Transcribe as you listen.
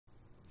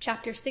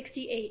Chapter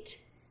 68,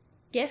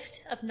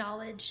 Gift of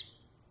Knowledge.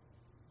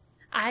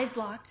 Eyes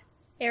locked,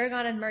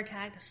 Eragon and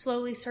Murtagh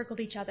slowly circled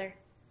each other,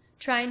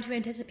 trying to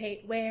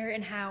anticipate where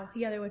and how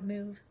the other would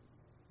move.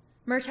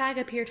 Murtagh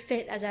appeared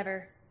fit as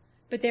ever,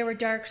 but there were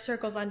dark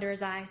circles under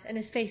his eyes, and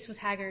his face was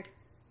haggard.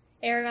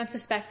 Eragon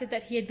suspected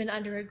that he had been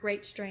under a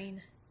great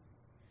strain.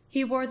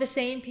 He wore the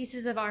same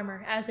pieces of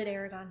armor as did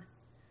Eragon,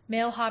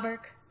 mail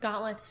hauberk,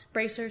 gauntlets,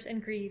 bracers,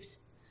 and greaves,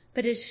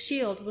 but his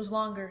shield was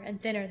longer and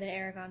thinner than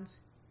Eragon's.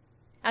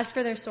 As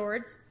for their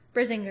swords,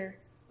 Brisingar,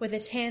 with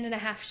its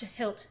hand-and-a-half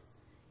hilt,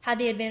 had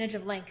the advantage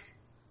of length,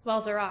 while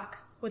Zarok,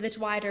 with its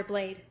wider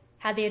blade,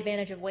 had the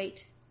advantage of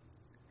weight.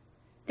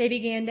 They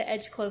began to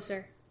edge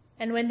closer,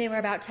 and when they were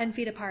about 10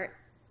 feet apart,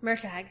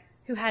 Murtagh,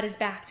 who had his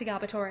back to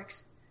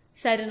Galbatorix,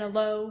 said in a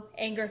low,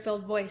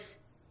 anger-filled voice,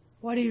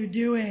 "What are you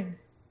doing?"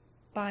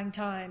 "Buying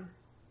time,"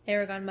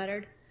 Eragon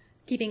muttered,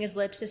 keeping his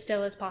lips as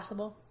still as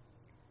possible.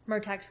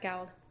 Murtagh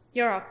scowled.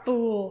 "You're a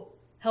fool.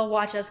 He'll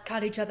watch us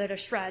cut each other to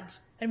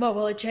shreds, and what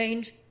will it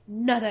change?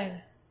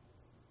 Nothing."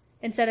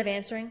 Instead of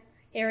answering,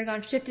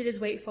 Eragon shifted his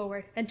weight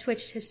forward and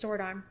twitched his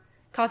sword arm,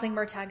 causing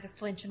Murtagh to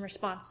flinch in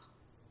response.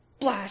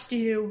 "Blast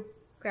you,"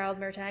 growled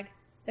Murtagh.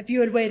 "If you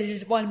had waited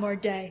just one more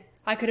day,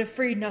 I could have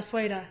freed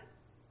Nasweda."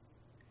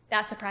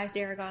 That surprised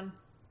Eragon.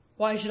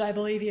 "Why should I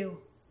believe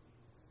you?"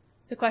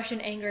 The question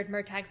angered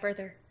Murtagh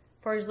further,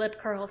 for his lip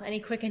curled and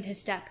he quickened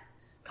his step,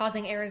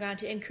 causing Eragon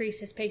to increase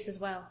his pace as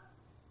well.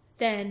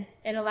 Then,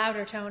 in a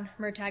louder tone,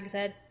 Murtagh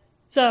said,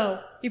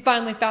 "So, you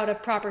finally found a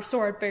proper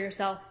sword for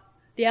yourself.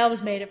 The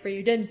elves made it for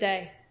you, didn't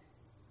they?"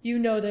 "You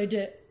know they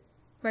did."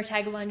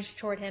 Murtagh lunged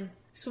toward him,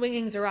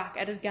 swinging Zarok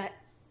at his gut,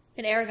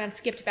 and Eragon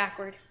skipped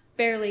backward,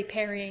 barely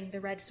parrying the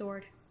red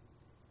sword.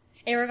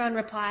 Eragon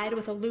replied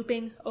with a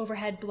looping,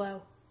 overhead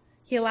blow.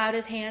 He allowed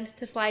his hand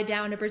to slide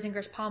down to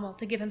Brisingar's pommel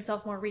to give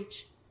himself more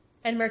reach,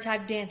 and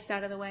Murtagh danced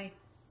out of the way.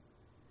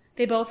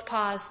 They both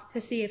paused to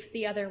see if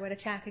the other would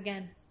attack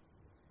again.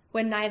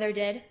 When neither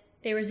did,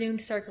 they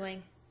resumed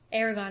circling,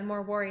 Eragon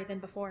more worried than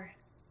before.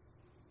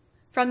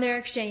 From their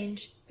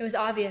exchange, it was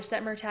obvious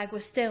that Murtagh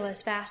was still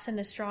as fast and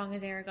as strong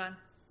as Eragon,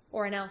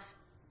 or an elf.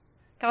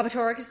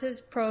 Galbatorix's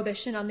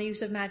prohibition on the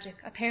use of magic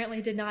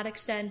apparently did not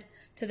extend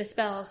to the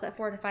spells that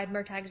fortified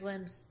Murtagh's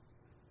limbs.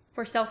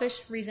 For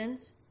selfish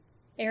reasons,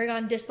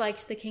 Eragon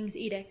disliked the king's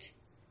edict,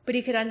 but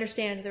he could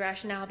understand the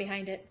rationale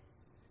behind it.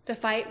 The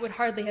fight would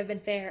hardly have been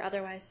fair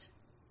otherwise.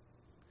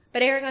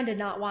 But Eragon did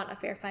not want a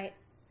fair fight.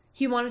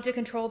 He wanted to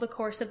control the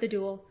course of the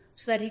duel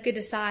so that he could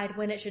decide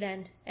when it should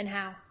end and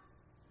how.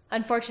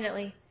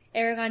 Unfortunately,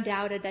 Eragon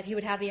doubted that he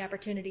would have the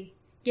opportunity,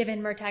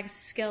 given Murtagh's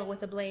skill with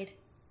the blade,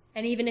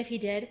 and even if he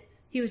did,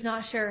 he was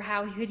not sure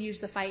how he could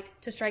use the fight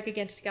to strike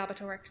against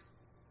Galbatorix.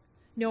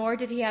 Nor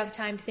did he have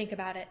time to think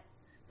about it,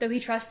 though he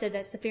trusted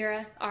that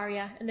Saphira,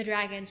 Arya, and the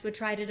dragons would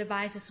try to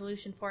devise a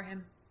solution for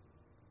him.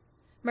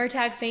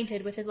 Murtagh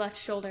feinted with his left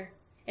shoulder,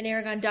 and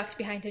Eragon ducked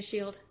behind his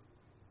shield.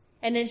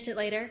 An instant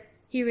later,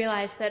 he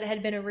realized that it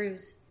had been a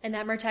ruse, and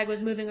that Murtagh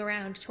was moving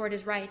around toward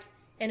his right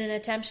in an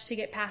attempt to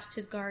get past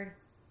his guard.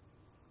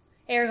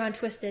 Eragon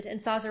twisted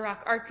and saw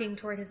Zarok arcing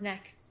toward his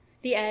neck,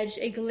 the edge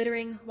a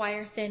glittering,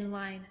 wire-thin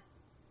line.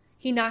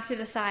 He knocked it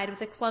aside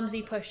with a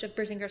clumsy push of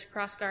Brisingar's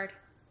crossguard.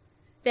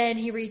 Then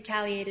he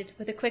retaliated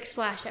with a quick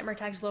slash at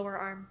Murtagh's lower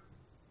arm.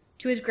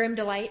 To his grim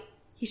delight,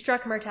 he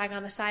struck Murtagh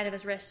on the side of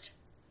his wrist.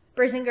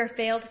 Brisingar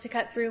failed to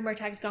cut through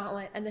Murtagh's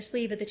gauntlet and the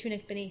sleeve of the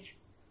tunic beneath,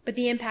 but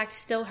the impact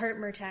still hurt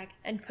Murtagh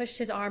and pushed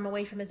his arm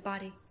away from his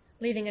body,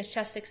 leaving his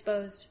chest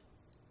exposed.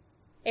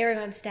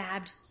 Eragon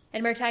stabbed,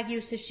 and Murtagh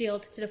used his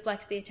shield to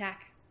deflect the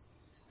attack.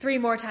 3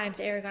 more times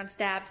Eragon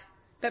stabbed,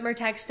 but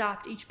Murtagh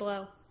stopped each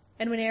blow,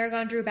 and when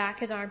Eragon drew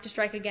back his arm to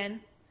strike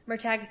again,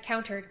 Murtagh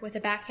countered with a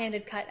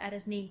backhanded cut at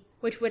his knee,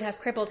 which would have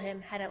crippled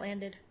him had it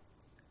landed.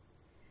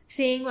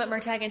 Seeing what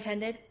Murtagh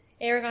intended,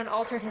 Eragon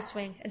altered his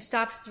swing and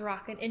stopped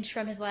Zarok an inch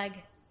from his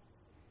leg.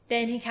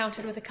 Then he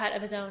countered with a cut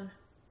of his own.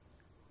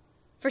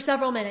 For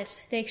several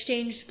minutes, they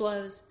exchanged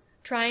blows,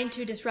 trying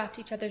to disrupt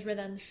each other's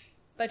rhythms,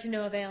 but to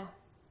no avail.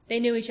 They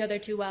knew each other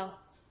too well.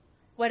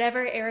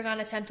 Whatever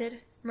Eragon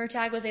attempted,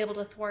 Murtagh was able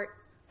to thwart,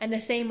 and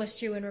the same was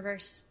true in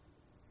reverse.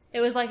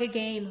 It was like a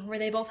game where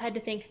they both had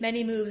to think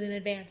many moves in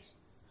advance,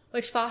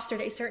 which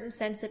fostered a certain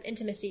sense of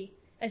intimacy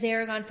as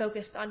Eragon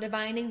focused on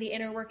divining the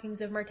inner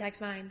workings of Murtagh's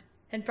mind,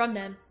 and from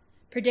them,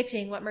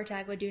 predicting what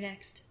Murtagh would do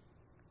next.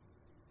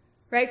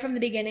 Right from the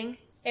beginning,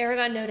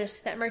 Eragon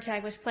noticed that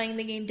Murtagh was playing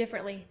the game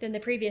differently than the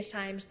previous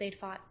times they'd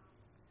fought.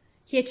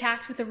 He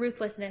attacked with a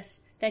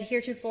ruthlessness that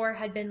heretofore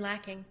had been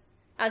lacking,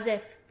 as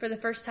if, for the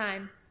first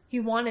time, he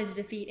wanted to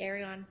defeat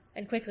Eragon,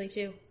 and quickly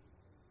too.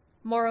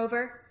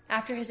 Moreover,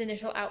 after his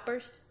initial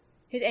outburst,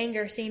 his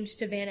anger seemed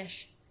to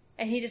vanish,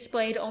 and he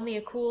displayed only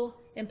a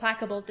cool,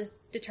 implacable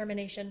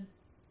determination.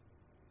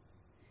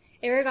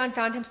 Eragon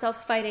found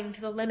himself fighting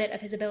to the limit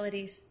of his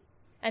abilities,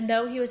 and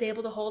though he was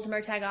able to hold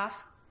Murtagh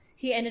off,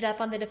 he ended up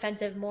on the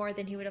defensive more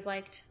than he would have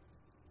liked.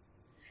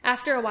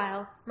 After a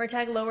while,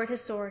 Murtagh lowered his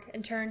sword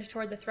and turned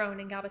toward the throne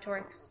in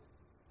Galbatorix.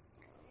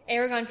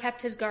 Eragon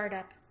kept his guard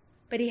up,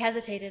 but he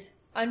hesitated,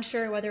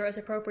 unsure whether it was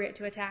appropriate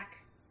to attack.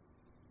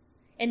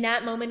 In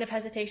that moment of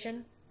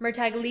hesitation,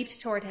 Murtagh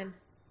leaped toward him.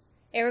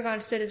 Aragon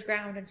stood his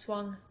ground and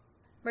swung.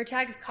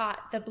 Murtagh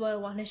caught the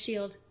blow on his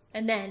shield,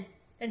 and then,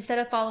 instead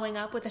of following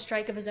up with a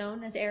strike of his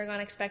own as Aragon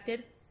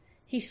expected,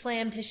 he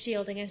slammed his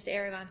shield against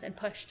Aragon's and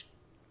pushed.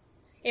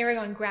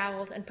 Aragon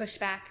growled and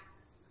pushed back.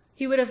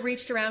 He would have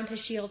reached around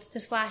his shield to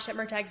slash at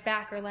Murtagh's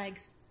back or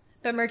legs,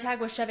 but Murtagh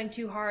was shoving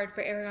too hard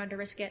for Aragon to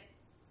risk it.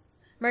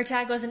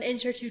 Murtagh was an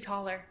inch or two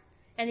taller,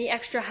 and the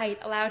extra height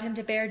allowed him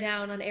to bear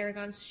down on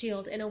Aragon's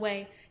shield in a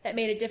way that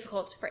made it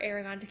difficult for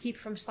Aragon to keep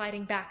from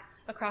sliding back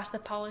across the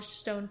polished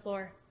stone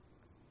floor.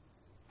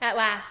 At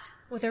last,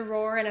 with a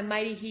roar and a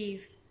mighty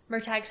heave,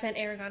 Murtagh sent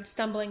Aragon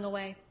stumbling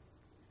away.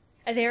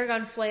 As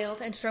Aragon flailed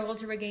and struggled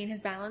to regain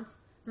his balance,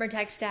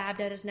 Murtagh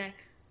stabbed at his neck.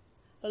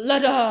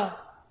 "Leda!"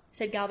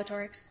 said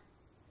Galbatorix.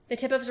 The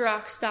tip of his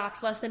rock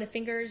stopped less than a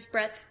finger's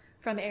breadth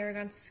from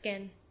Aragon's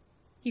skin.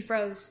 He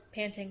froze,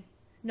 panting,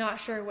 not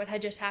sure what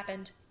had just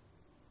happened.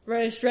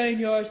 "Restrain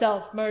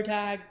yourself,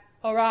 Murtagh,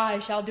 or I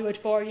shall do it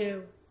for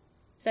you,"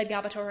 said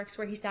Galbatorix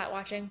where he sat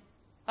watching.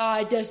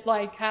 "I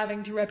dislike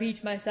having to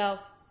repeat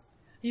myself.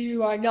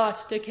 You are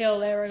not to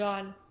kill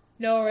Aragon,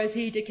 nor is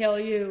he to kill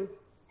you.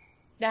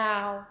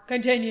 Now,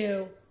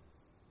 continue."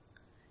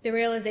 The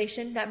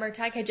realization that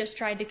Murtagh had just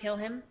tried to kill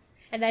him,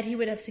 and that he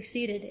would have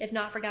succeeded if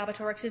not for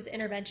Galbatorix's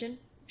intervention,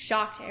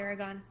 shocked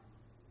Aragon.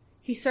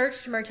 He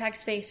searched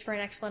Murtagh's face for an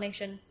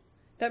explanation,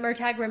 but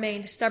Murtagh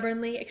remained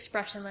stubbornly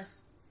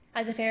expressionless,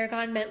 as if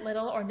Aragon meant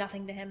little or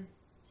nothing to him.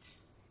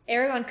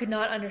 Aragon could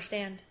not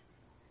understand.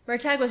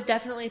 Murtagh was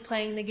definitely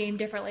playing the game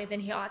differently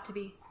than he ought to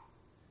be.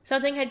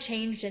 Something had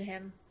changed in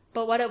him,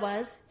 but what it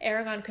was,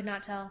 Aragon could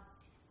not tell.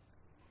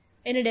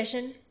 In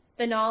addition,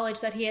 the knowledge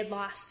that he had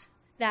lost,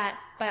 that,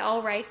 by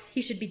all rights,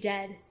 he should be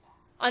dead,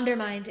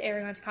 undermined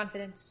Aragon's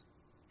confidence.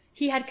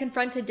 He had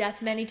confronted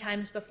death many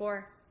times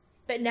before,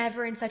 but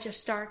never in such a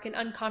stark and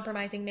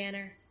uncompromising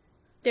manner.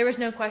 There was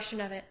no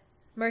question of it.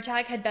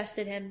 Murtagh had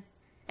bested him,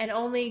 and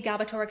only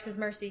Galbatorix's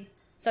mercy,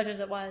 such as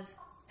it was,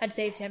 had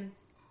saved him.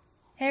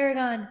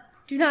 "Aragon,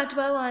 do not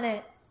dwell on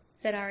it,"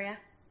 said Arya.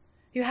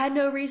 "You had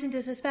no reason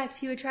to suspect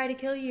he would try to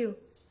kill you,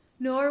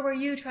 nor were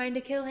you trying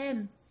to kill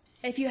him.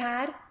 If you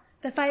had,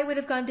 the fight would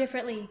have gone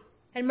differently,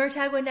 and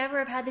Murtagh would never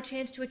have had the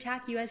chance to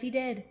attack you as he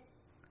did."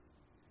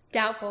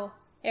 Doubtful,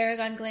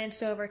 Aragon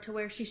glanced over to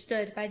where she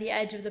stood by the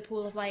edge of the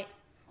pool of light,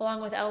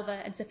 along with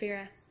Elva and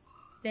Saphira.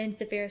 Then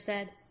Saphira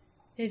said,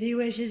 "If he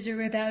wishes to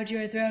rip out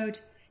your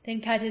throat, then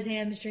cut his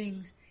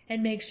hamstrings,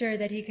 and make sure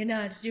that he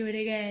cannot do it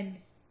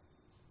again."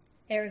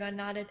 Aragon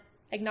nodded,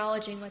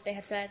 acknowledging what they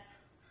had said.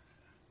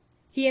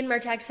 He and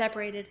Murtagh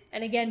separated,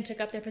 and again took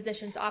up their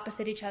positions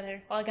opposite each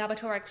other, while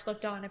Galbatorix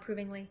looked on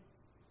approvingly.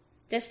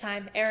 This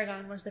time,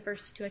 Aragon was the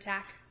first to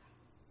attack.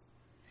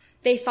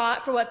 They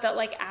fought for what felt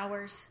like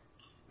hours.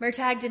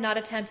 Murtagh did not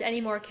attempt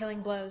any more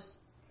killing blows,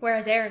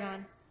 whereas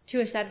Aragon, to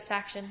his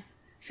satisfaction,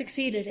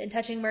 succeeded in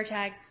touching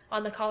Murtagh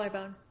on the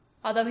collarbone,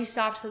 although he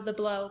stopped the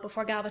blow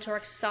before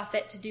Galbatorix saw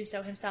fit to do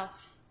so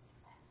himself.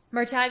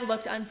 Murtagh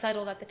looked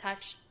unsettled at the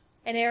touch,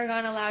 and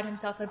Aragon allowed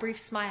himself a brief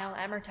smile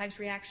at Murtagh's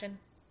reaction.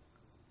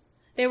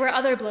 There were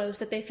other blows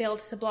that they failed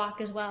to block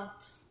as well.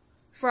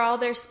 For all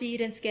their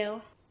speed and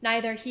skill,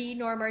 neither he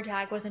nor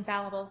Murtagh was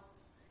infallible,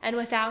 and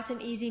without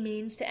an easy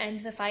means to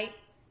end the fight,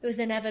 it was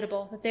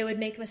inevitable that they would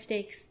make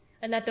mistakes,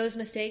 and that those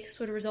mistakes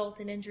would result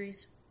in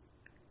injuries.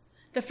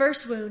 The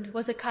first wound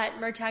was a cut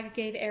Murtagh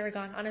gave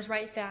Aragon on his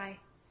right thigh,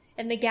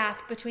 in the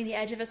gap between the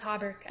edge of his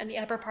hauberk and the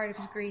upper part of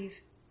his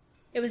greave.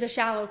 It was a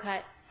shallow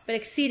cut, but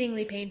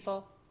exceedingly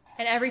painful,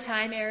 and every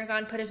time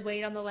Aragon put his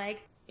weight on the leg,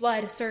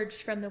 blood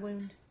surged from the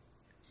wound.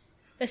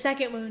 The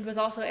second wound was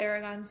also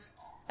Aragon's,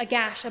 a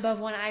gash above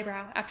one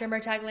eyebrow after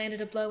Murtagh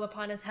landed a blow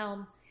upon his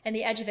helm, and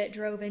the edge of it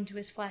drove into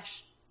his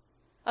flesh.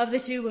 Of the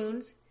two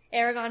wounds,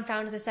 Aragon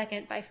found the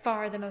second by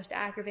far the most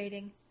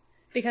aggravating,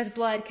 because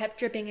blood kept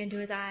dripping into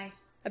his eye,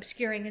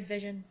 obscuring his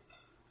vision.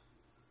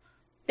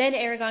 Then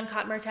Aragon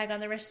caught Murtagh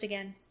on the wrist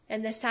again,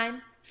 and this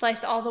time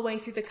sliced all the way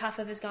through the cuff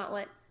of his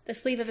gauntlet, the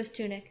sleeve of his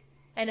tunic,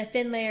 and a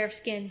thin layer of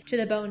skin to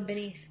the bone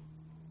beneath.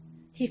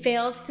 He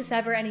failed to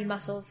sever any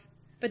muscles,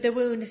 but the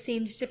wound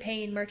seemed to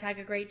pain Murtagh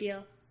a great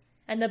deal,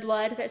 and the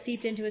blood that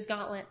seeped into his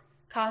gauntlet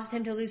caused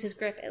him to lose his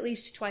grip at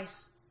least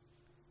twice.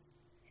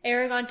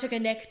 Aragon took a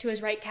nick to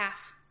his right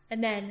calf,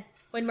 and then,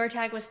 when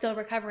Murtagh was still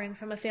recovering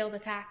from a failed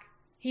attack,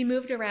 he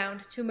moved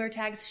around to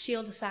Murtagh's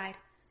shield side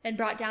and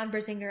brought down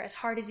Brisingar as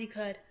hard as he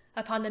could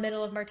upon the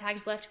middle of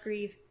Murtagh's left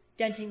greave,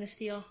 denting the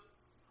steel.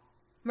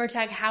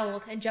 Murtagh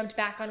howled and jumped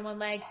back on one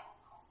leg.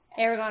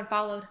 Aragon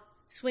followed,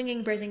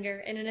 swinging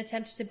Brisingar in an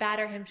attempt to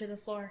batter him to the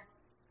floor.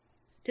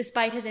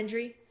 Despite his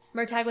injury,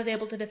 Murtagh was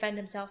able to defend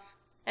himself,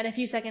 and a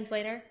few seconds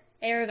later,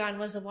 Aragon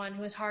was the one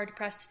who was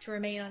hard-pressed to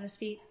remain on his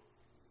feet.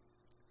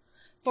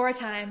 For a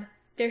time,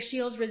 their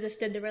shields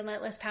resisted the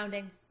relentless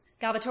pounding.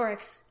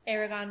 Galbatorix,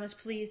 Aragon was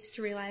pleased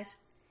to realize,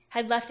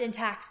 had left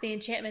intact the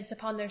enchantments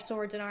upon their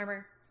swords and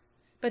armor.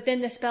 But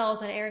then the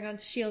spells on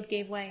Aragon's shield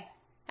gave way,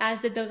 as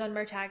did those on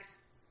Murtagh's,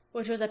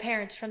 which was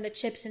apparent from the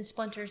chips and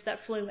splinters that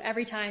flew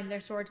every time their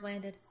swords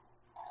landed.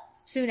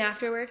 Soon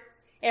afterward,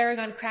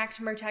 Aragon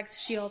cracked Murtag's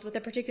shield with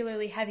a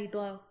particularly heavy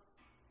blow.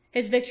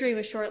 His victory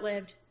was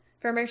short-lived,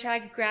 for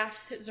Murtagh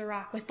grasped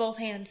Zarok with both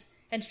hands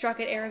and struck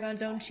at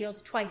Aragon's own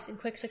shield twice in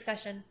quick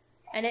succession,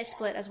 and it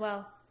split as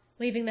well,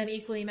 leaving them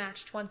equally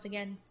matched once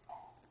again.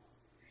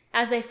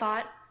 As they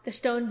fought, the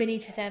stone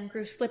beneath them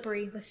grew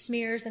slippery with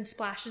smears and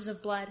splashes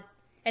of blood,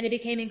 and it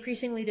became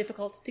increasingly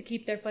difficult to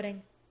keep their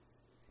footing.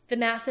 The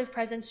massive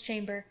presence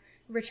chamber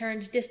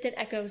returned distant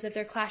echoes of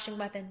their clashing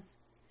weapons,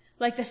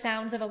 like the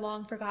sounds of a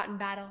long-forgotten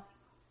battle,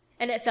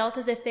 and it felt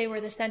as if they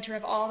were the center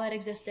of all that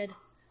existed,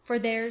 for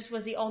theirs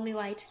was the only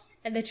light,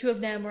 and the two of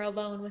them were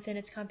alone within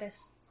its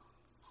compass.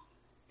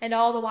 And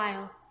all the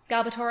while,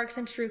 Galbatorix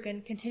and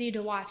Shrukin continued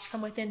to watch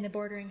from within the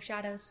bordering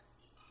shadows.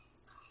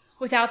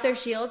 Without their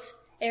shields,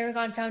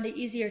 Aragon found it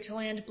easier to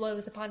land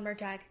blows upon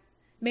Murtagh,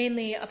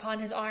 mainly upon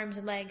his arms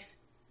and legs,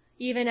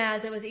 even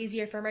as it was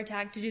easier for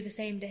Murtagh to do the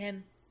same to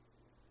him.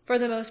 For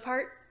the most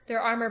part, their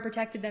armor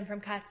protected them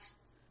from cuts,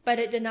 but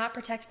it did not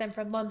protect them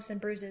from lumps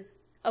and bruises,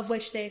 of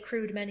which they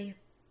accrued many.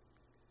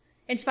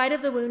 In spite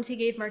of the wounds he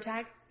gave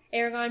Murtagh,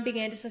 Aragon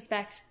began to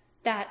suspect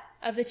that,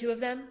 of the two of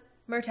them,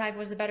 Murtagh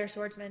was the better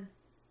swordsman.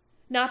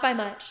 Not by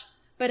much,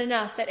 but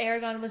enough that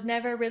Aragon was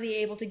never really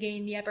able to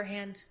gain the upper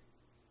hand.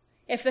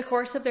 If the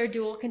course of their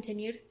duel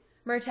continued,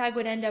 Murtagh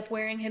would end up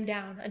wearing him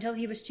down until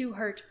he was too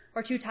hurt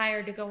or too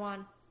tired to go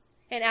on,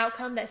 an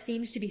outcome that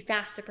seemed to be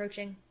fast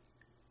approaching.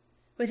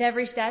 With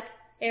every step,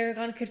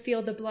 Aragon could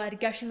feel the blood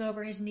gushing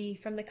over his knee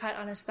from the cut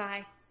on his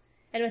thigh,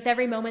 and with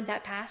every moment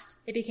that passed,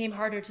 it became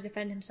harder to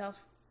defend himself.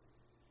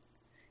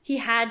 He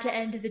had to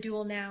end the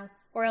duel now,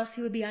 or else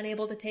he would be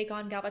unable to take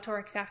on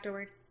Galbatorix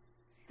afterward.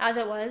 As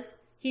it was,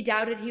 he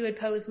doubted he would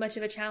pose much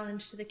of a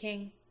challenge to the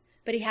king,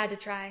 but he had to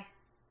try.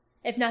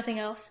 If nothing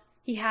else,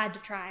 he had to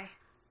try.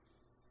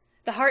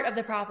 The heart of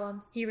the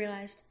problem, he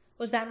realized,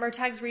 was that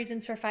Murtagh's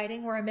reasons for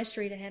fighting were a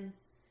mystery to him,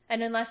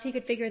 and unless he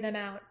could figure them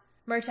out,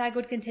 Murtagh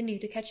would continue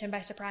to catch him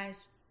by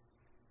surprise.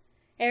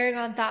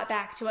 Aragon thought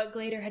back to what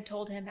Glader had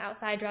told him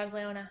outside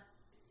Drosleona.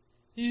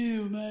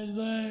 You must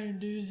learn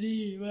to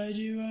see what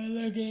you are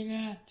looking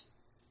at.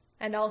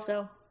 And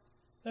also,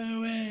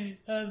 The way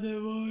of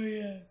the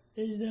warrior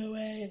is the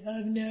way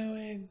of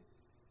knowing.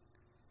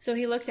 So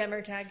he looked at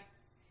Murtagh.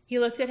 He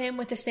looked at him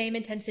with the same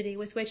intensity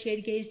with which he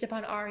had gazed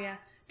upon Arya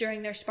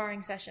during their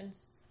sparring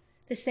sessions,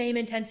 the same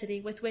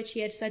intensity with which he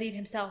had studied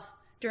himself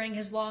during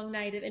his long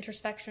night of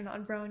introspection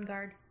on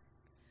Vrowengard.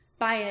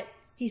 By it,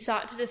 he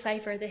sought to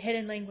decipher the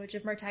hidden language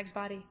of Murtagh's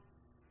body.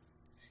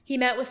 He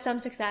met with some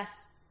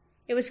success.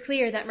 It was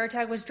clear that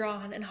Murtagh was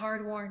drawn and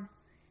hard-worn,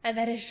 and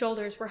that his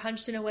shoulders were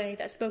hunched in a way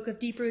that spoke of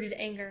deep-rooted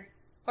anger,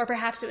 or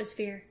perhaps it was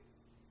fear.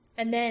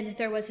 And then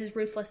there was his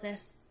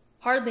ruthlessness,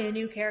 hardly a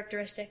new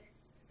characteristic,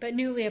 but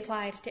newly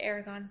applied to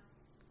Aragon.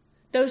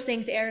 Those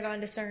things Aragon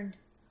discerned,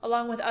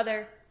 along with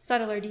other,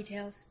 subtler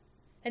details,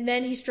 and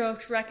then he strove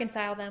to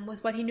reconcile them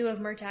with what he knew of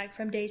Murtagh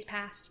from days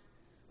past,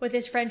 with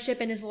his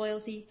friendship and his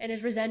loyalty and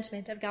his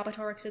resentment of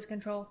Galbatorix's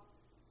control.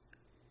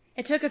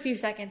 It took a few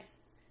seconds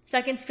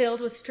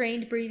filled with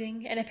strained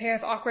breathing and a pair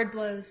of awkward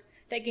blows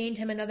that gained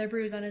him another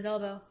bruise on his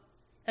elbow,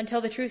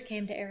 until the truth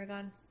came to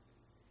Aragon.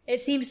 It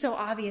seemed so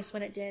obvious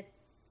when it did.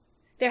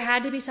 There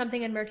had to be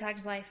something in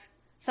Murtagh's life,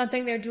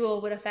 something their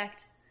duel would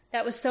affect,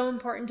 that was so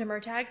important to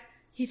Murtagh,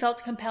 he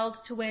felt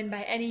compelled to win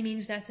by any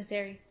means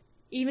necessary,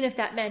 even if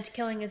that meant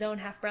killing his own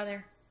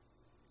half-brother.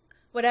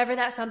 Whatever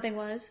that something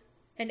was,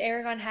 and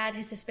Aragon had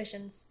his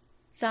suspicions,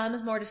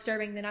 some more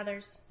disturbing than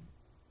others.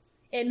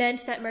 It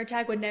meant that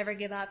Murtagh would never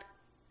give up.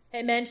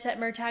 It meant that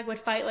Murtagh would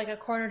fight like a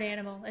cornered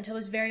animal until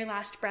his very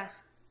last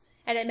breath,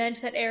 and it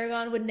meant that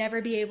Aragon would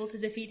never be able to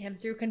defeat him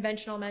through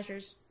conventional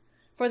measures,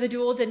 for the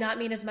duel did not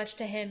mean as much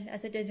to him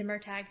as it did to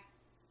Murtagh.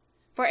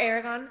 For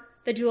Aragon,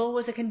 the duel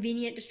was a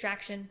convenient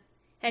distraction,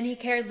 and he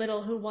cared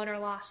little who won or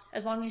lost,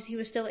 as long as he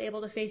was still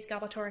able to face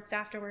Galbatorix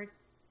afterward.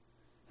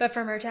 But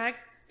for Murtagh,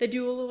 the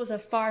duel was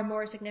of far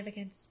more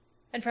significance,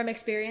 and from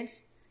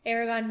experience,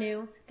 Aragon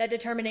knew that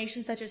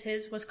determination such as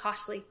his was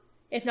costly,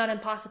 if not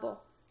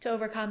impossible, to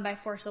overcome by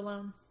force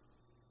alone.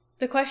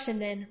 The question,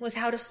 then, was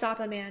how to stop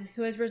a man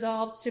who was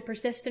resolved to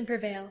persist and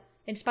prevail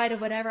in spite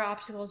of whatever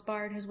obstacles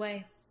barred his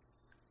way.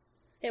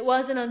 It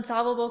was an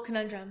unsolvable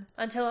conundrum,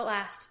 until at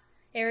last,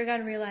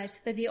 Aragon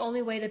realized that the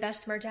only way to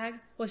best Murtagh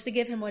was to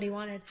give him what he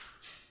wanted.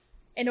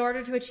 In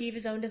order to achieve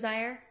his own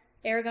desire,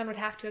 Aragon would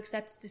have to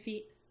accept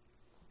defeat.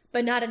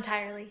 But not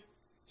entirely.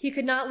 He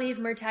could not leave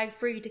Murtagh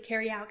free to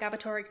carry out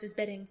Galbatorix's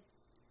bidding.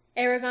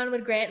 Aragon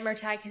would grant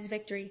Murtagh his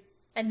victory,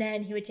 and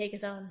then he would take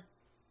his own.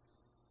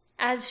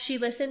 As she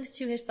listened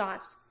to his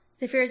thoughts,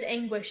 Saphira's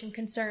anguish and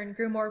concern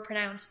grew more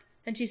pronounced,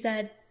 and she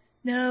said,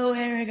 No,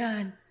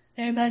 Aragon,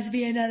 there must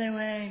be another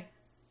way.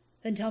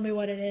 Then tell me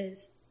what it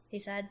is, he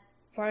said,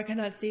 for I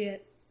cannot see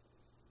it.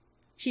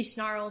 She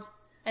snarled,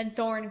 and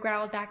Thorn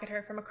growled back at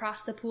her from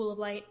across the pool of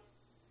light.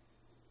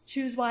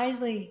 Choose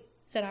wisely,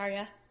 said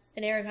Arya,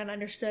 and Aragon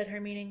understood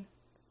her meaning.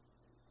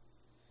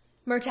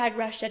 Murtagh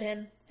rushed at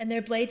him, and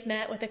their blades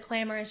met with a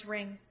clamorous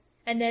ring,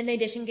 and then they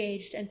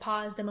disengaged and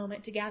paused a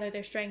moment to gather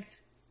their strength.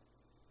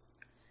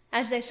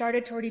 As they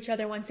started toward each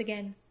other once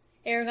again,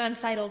 Aragon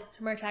sidled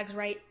to Murtag's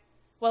right,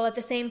 while at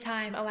the same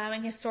time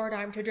allowing his sword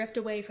arm to drift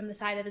away from the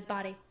side of his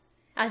body,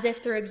 as if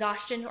through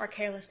exhaustion or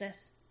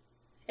carelessness.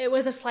 It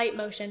was a slight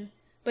motion,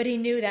 but he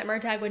knew that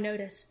Murtagh would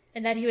notice,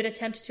 and that he would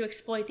attempt to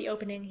exploit the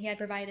opening he had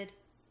provided.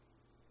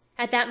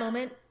 At that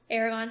moment,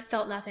 Aragon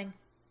felt nothing.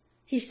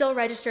 He still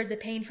registered the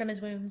pain from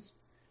his wounds,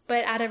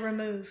 but at a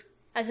remove,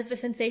 as if the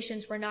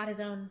sensations were not his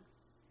own.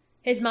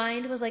 His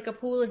mind was like a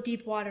pool of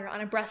deep water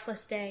on a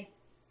breathless day,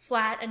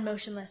 flat and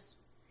motionless,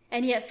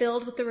 and yet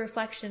filled with the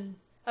reflection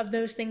of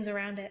those things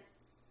around it.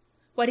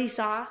 What he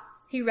saw,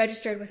 he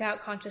registered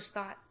without conscious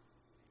thought.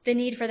 The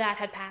need for that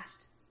had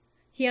passed.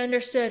 He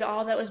understood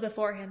all that was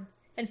before him,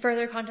 and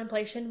further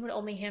contemplation would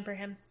only hamper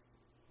him.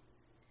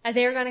 As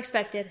Aragon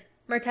expected,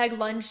 Murtagh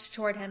lunged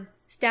toward him,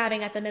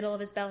 stabbing at the middle of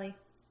his belly.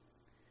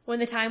 When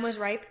the time was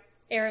ripe,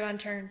 Aragon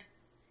turned.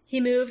 He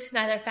moved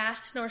neither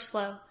fast nor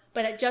slow,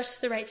 but at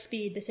just the right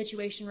speed the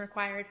situation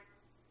required.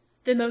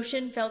 The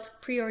motion felt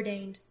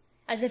preordained,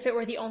 as if it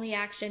were the only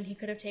action he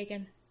could have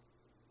taken.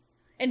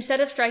 Instead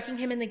of striking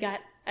him in the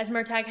gut, as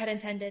Murtagh had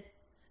intended,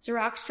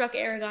 Zarok struck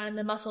Aragon in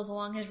the muscles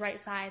along his right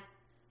side,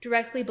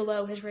 directly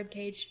below his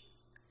ribcage.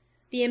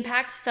 The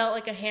impact felt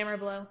like a hammer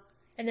blow,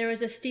 and there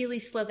was a steely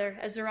slither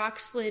as Zarok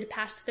slid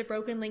past the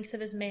broken links of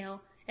his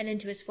mail and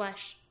into his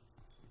flesh.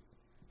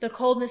 The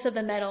coldness of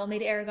the metal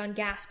made Aragon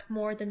gasp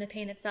more than the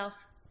pain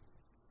itself.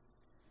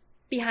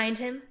 Behind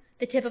him,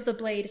 the tip of the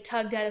blade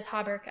tugged at his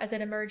hauberk as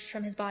it emerged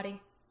from his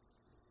body.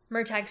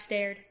 Murtagh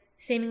stared,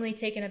 seemingly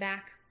taken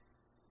aback.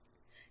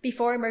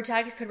 Before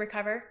Murtagh could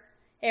recover,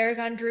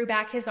 Aragon drew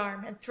back his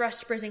arm and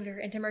thrust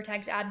Brisingaur into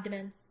Murtagh's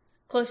abdomen,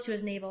 close to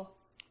his navel,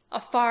 a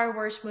far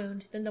worse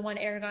wound than the one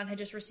Aragon had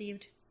just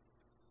received.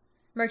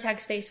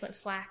 Murtagh's face went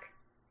slack.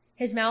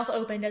 His mouth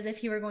opened as if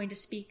he were going to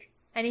speak,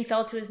 and he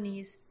fell to his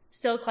knees,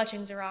 still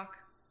clutching Zarok.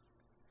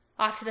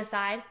 Off to the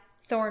side,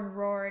 Thorn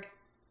roared.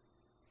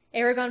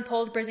 Aragon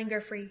pulled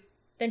Brisingaur free,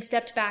 then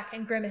stepped back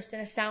and grimaced in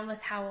a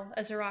soundless howl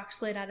as Zarok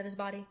slid out of his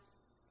body.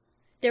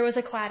 There was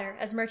a clatter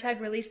as Murtagh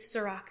released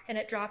Zarok, and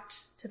it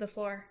dropped to the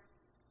floor.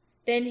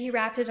 Then he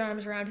wrapped his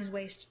arms around his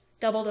waist,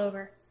 doubled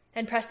over,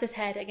 and pressed his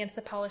head against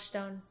the polished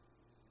stone.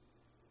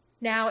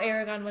 Now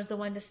Aragon was the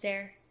one to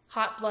stare,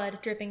 hot blood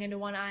dripping into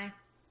one eye.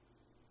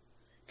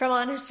 From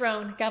on his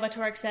throne,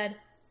 Galbatorix said,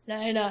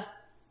 "Naina,"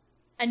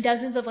 and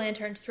dozens of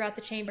lanterns throughout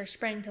the chamber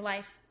sprang to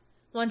life,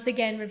 once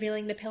again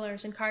revealing the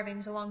pillars and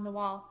carvings along the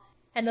wall,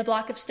 and the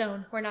block of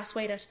stone where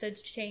Nasueda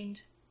stood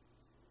chained.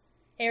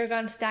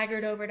 Aragon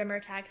staggered over to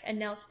Murtagh and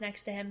knelt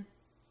next to him.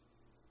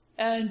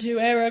 "And to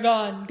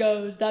Aragon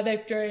goes the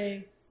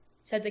victory,"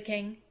 said the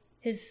king,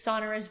 his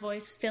sonorous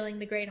voice filling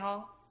the great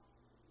hall.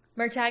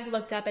 Murtagh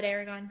looked up at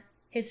Aragon,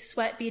 his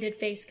sweat-beaded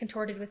face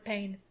contorted with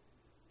pain.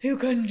 "You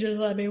couldn't just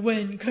let me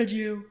win, could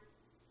you?"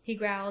 he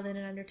growled in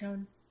an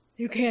undertone.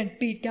 "You can't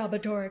beat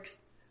Galbatorix,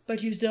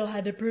 but you still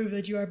had to prove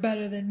that you are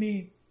better than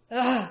me.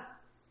 Ah!"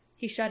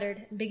 He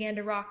shuddered and began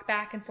to rock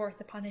back and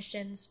forth upon his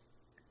shins.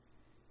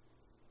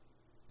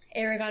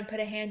 Aragon put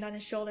a hand on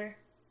his shoulder.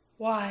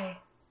 "Why?"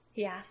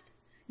 he asked,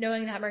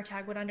 knowing that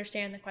Murtagh would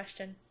understand the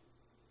question.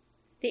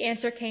 The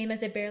answer came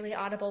as a barely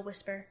audible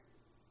whisper.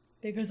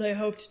 "Because I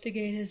hoped to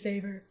gain his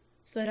favor,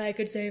 so that I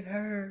could save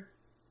her."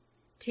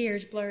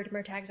 Tears blurred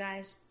Murtagh's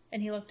eyes,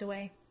 and he looked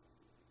away.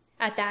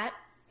 At that,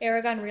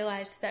 Aragon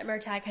realized that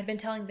Murtagh had been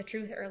telling the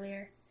truth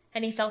earlier,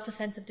 and he felt a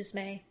sense of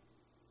dismay.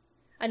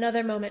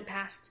 Another moment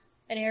passed,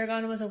 and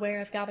Aragon was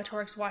aware of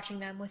Galbatorix watching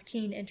them with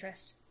keen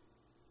interest.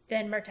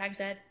 Then Murtagh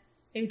said,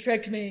 "You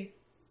tricked me.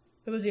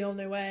 It was the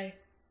only way."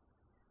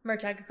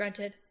 Murtagh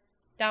grunted.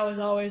 "That was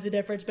always the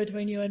difference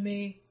between you and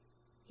me."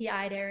 He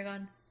eyed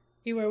Aragon.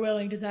 "You were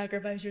willing to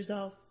sacrifice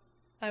yourself.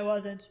 I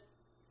wasn't.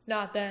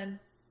 Not then.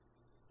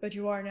 But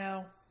you are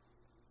now.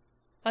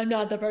 I'm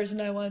not the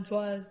person I once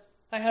was.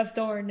 I have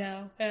Thorn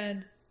now,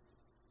 and—"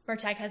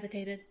 Murtagh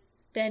hesitated.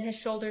 Then his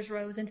shoulders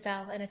rose and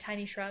fell in a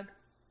tiny shrug.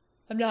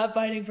 "I'm not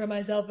fighting for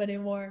myself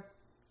anymore.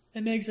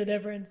 It makes a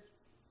difference."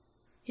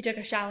 He took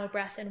a shallow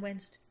breath and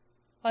winced.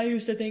 "I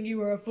used to think you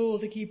were a fool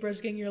to keep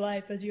risking your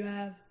life as you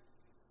have.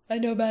 I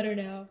know better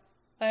now.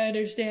 I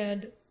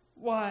understand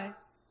why.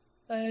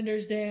 I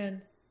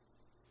understand."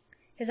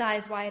 His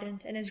eyes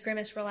widened and his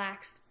grimace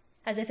relaxed,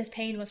 as if his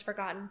pain was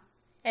forgotten,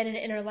 and an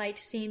inner light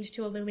seemed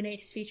to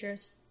illuminate his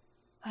features.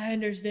 "I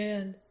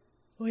understand.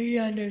 We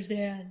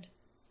understand,"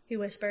 he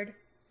whispered,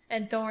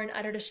 and Thorn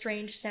uttered a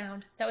strange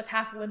sound that was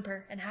half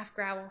whimper and half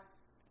growl.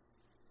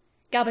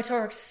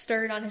 Galbatorix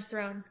stirred on his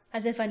throne,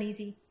 as if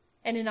uneasy,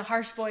 and in a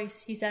harsh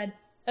voice he said,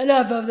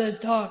 "Enough of this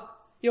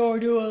talk. Your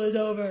duel is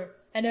over,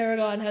 and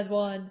Aragon has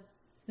won.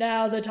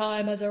 Now the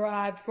time has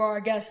arrived for our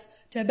guests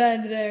to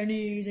bend their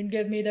knees and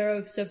give me their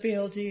oaths of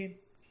fealty.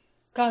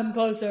 Come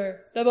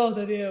closer, the both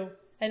of you,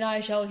 and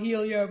I shall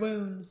heal your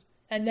wounds,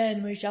 and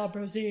then we shall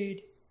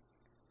proceed."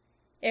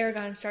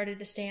 Aragon started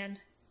to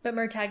stand, but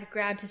Murtagh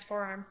grabbed his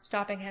forearm,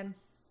 stopping him.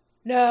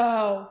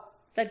 "No,"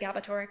 said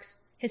Galbatorix,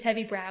 his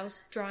heavy brows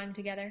drawing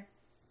together.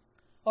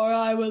 "Or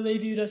I will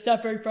leave you to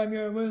suffer from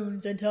your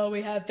wounds until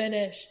we have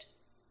finished."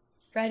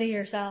 "Ready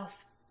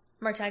yourself,"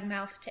 Murtagh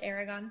mouthed to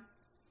Aragon.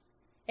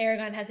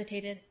 Aragon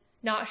hesitated,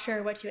 not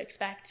sure what to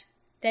expect.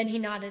 Then he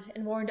nodded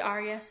and warned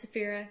Arya,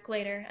 Saphira,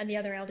 Glader, and the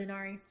other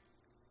Eldunari.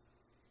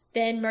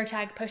 Then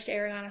Murtagh pushed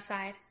Eragon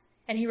aside,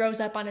 and he rose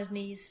up on his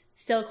knees,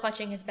 still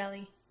clutching his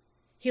belly.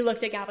 He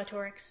looked at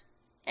Galbatorix,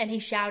 and he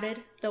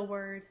shouted the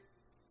word.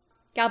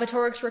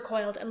 Galbatorix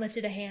recoiled and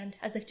lifted a hand,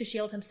 as if to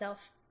shield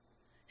himself.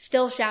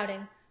 Still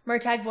shouting,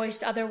 Murtagh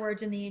voiced other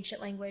words in the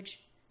ancient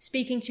language,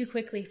 speaking too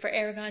quickly for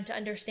Eragon to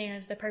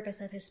understand the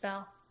purpose of his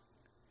spell.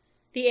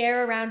 The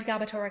air around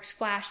Galbatorix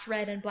flashed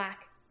red and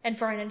black, and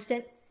for an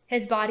instant,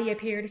 his body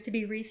appeared to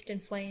be wreathed in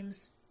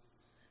flames.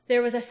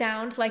 There was a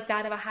sound like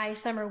that of a high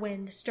summer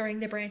wind stirring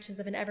the branches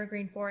of an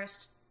evergreen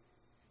forest.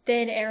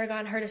 Then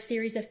Eragon heard a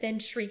series of thin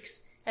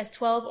shrieks as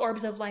 12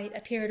 orbs of light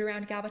appeared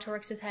around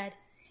Galbatorix's head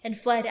and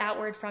fled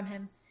outward from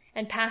him,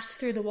 and passed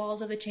through the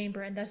walls of the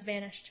chamber and thus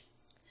vanished.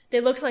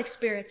 They looked like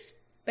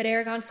spirits, but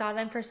Eragon saw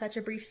them for such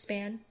a brief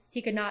span,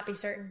 he could not be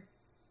certain.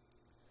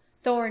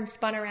 Thorn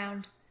spun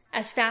around,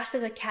 as fast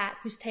as a cat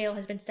whose tail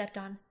has been stepped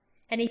on,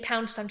 and he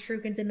pounced on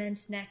Shrukin's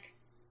immense neck.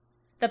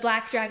 The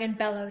black dragon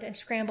bellowed and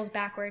scrambled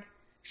backward,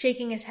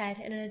 shaking his head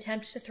in an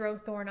attempt to throw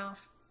Thorn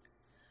off.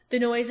 The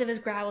noise of his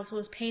growls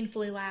was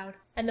painfully loud,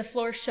 and the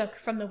floor shook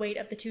from the weight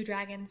of the 2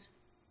 dragons.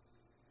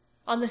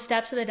 On the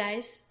steps of the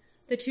dais,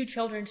 the 2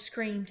 children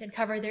screamed and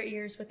covered their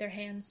ears with their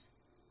hands.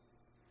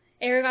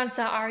 Eragon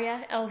saw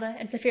Arya, Elva,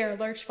 and Saphira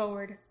lurch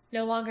forward,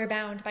 no longer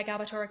bound by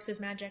Galbatorix's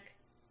magic.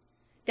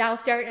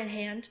 Dowth dart in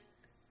hand,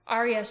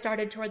 Arya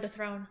started toward the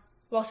throne,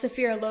 while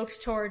Saphira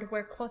loped toward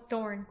where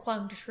Thorn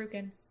clung to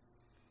Shrukin.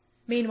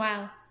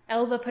 Meanwhile,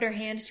 Elva put her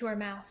hand to her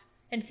mouth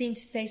and seemed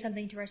to say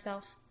something to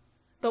herself,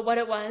 but what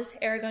it was,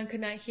 Eragon could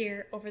not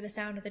hear over the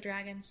sound of the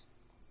dragons.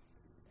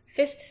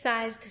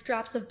 Fist-sized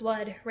drops of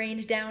blood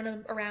rained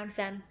down around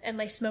them and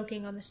lay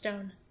smoking on the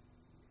stone.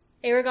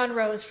 Eragon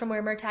rose from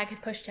where Murtagh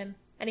had pushed him,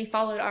 and he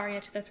followed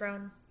Arya to the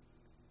throne.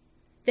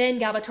 Then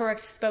Galbatorix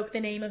spoke the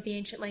name of the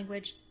ancient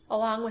language,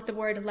 along with the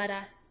word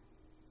Leda.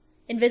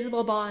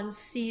 Invisible bonds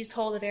seized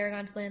hold of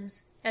Eragon's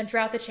limbs, and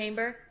throughout the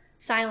chamber,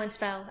 silence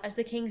fell as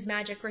the king's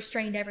magic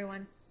restrained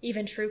everyone,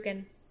 even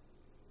Shrukin.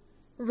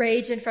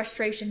 Rage and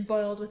frustration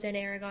boiled within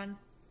Eragon.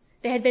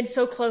 They had been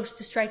so close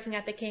to striking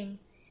at the king,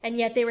 and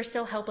yet they were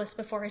still helpless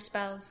before his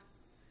spells.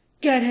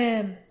 "Get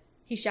him!"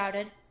 he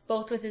shouted,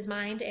 both with his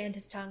mind and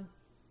his tongue.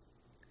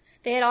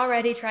 They had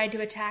already tried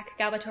to attack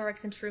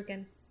Galbatorix and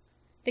Shrukin.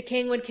 The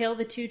king would kill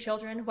the 2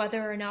 children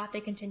whether or not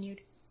they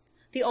continued.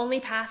 The only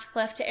path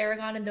left to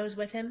Eragon and those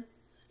with him,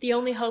 the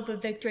only hope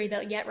of victory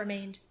that yet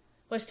remained,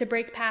 was to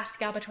break past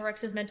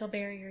Galbatorix's mental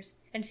barriers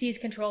and seize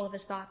control of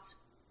his thoughts.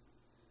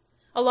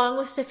 Along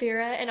with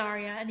Saphira and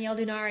Arya and the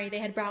Eldunari they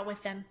had brought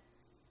with them,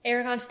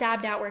 Eragon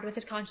stabbed outward with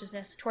his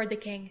consciousness toward the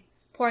king,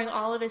 pouring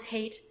all of his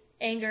hate,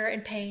 anger,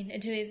 and pain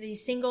into the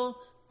single,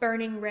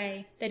 burning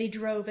ray that he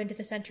drove into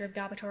the center of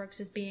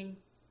Galbatorix's being.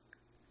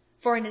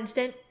 For an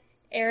instant,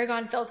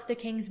 Eragon felt the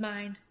king's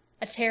mind,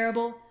 a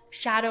terrible,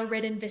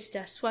 shadow-ridden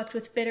vista swept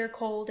with bitter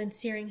cold and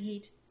searing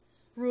heat,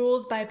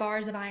 ruled by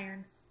bars of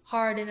iron,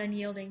 hard and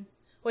unyielding,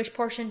 which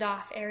portioned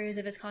off areas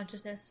of his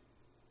consciousness.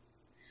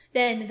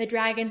 Then the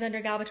dragons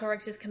under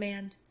Galbatorix's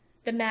command,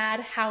 the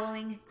mad,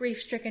 howling,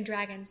 grief-stricken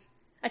dragons,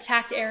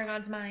 attacked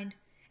Eragon's mind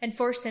and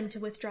forced him to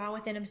withdraw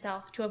within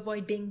himself to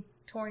avoid being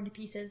torn to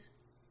pieces.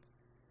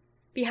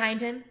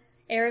 Behind him,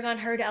 Eragon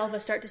heard Elva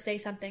start to say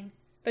something,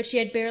 but she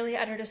had barely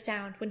uttered a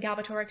sound when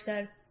Galbatorix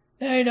said,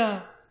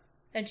 "Aina!"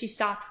 and she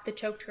stopped with a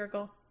choked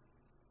gurgle.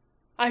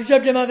 "I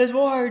stripped him of his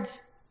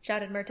wards!"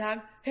 shouted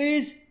Murtagh.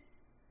 "He's—"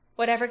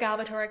 Whatever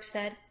Galbatorix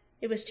said,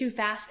 it was too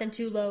fast and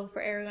too low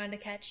for Eragon to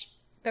catch,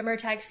 but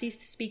Murtagh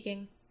ceased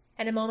speaking,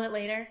 and a moment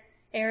later,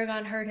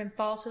 Eragon heard him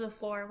fall to the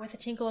floor with a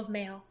tinkle of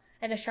mail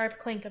and the sharp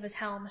clink of his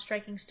helm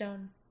striking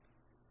stone.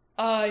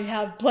 "I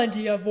have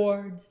plenty of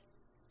wards,"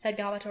 said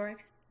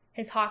Galbatorix,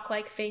 his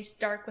hawk-like face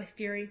dark with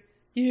fury.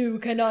 "You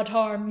cannot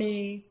harm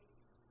me."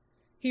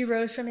 He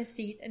rose from his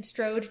seat and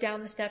strode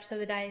down the steps of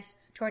the dais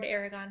toward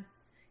Eragon,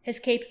 his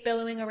cape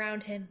billowing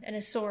around him and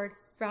his sword,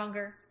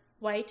 Hronger,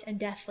 white and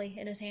deathly,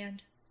 in his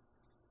hand.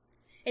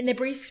 In the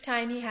brief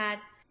time he had,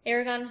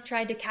 Eragon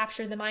tried to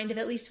capture the mind of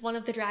at least one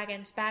of the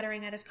dragons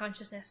battering at his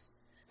consciousness,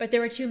 but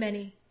there were too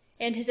many,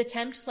 and his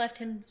attempt left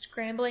him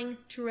scrambling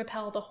to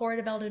repel the horde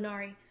of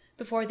Eldunari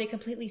before they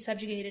completely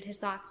subjugated his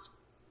thoughts.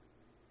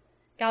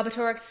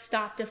 Galbatorix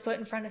stopped a foot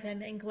in front of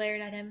him and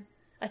glared at him,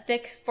 a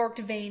thick, forked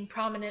vein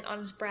prominent on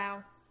his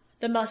brow,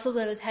 the muscles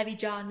of his heavy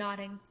jaw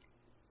nodding.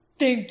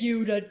 "Think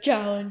you to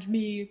challenge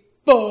me,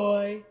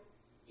 boy?"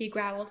 he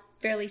growled,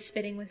 fairly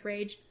spitting with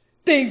rage.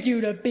 "Think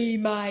you to be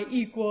my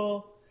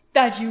equal,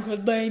 that you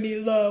could lay me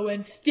low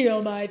and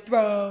steal my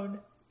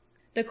throne?"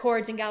 The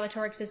cords in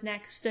Galbatorix's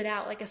neck stood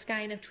out like a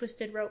skein of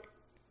twisted rope.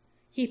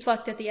 He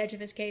plucked at the edge of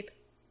his cape.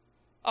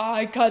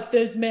 "I cut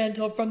this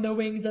mantle from the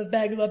wings of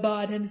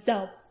Beglabod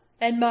himself,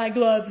 and my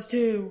gloves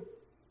too."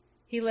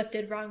 He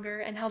lifted Hronger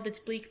and held its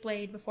bleak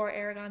blade before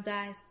Eragon's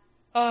eyes.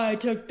 "I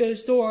took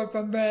this sword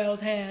from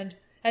Rael's hand,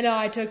 and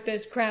I took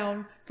this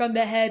crown from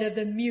the head of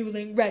the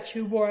mewling wretch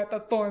who wore it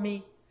before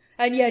me.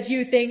 And yet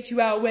you think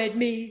to outwit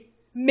me,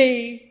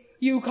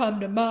 You come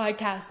to my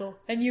castle,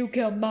 and you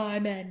kill my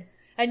men,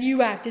 and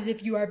you act as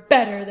if you are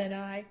better than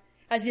I,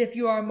 as if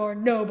you are more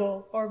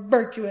noble or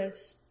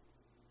virtuous."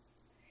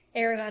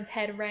 Aragorn's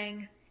head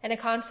rang, and a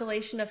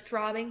constellation of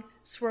throbbing,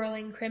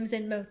 swirling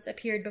crimson motes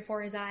appeared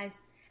before his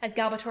eyes as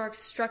Galbatorix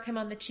struck him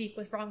on the cheek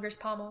with Hrungnir's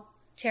pommel,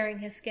 tearing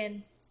his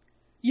skin.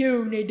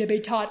 "You need to be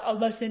taught a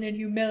lesson in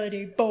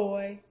humility,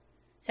 boy,"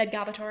 said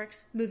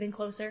Galbatorix, moving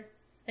closer,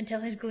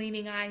 until his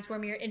gleaming eyes were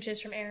mere inches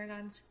from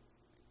Aragorn's.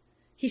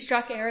 He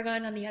struck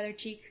Aragorn on the other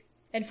cheek,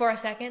 and for a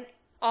second,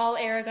 all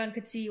Aragorn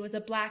could see was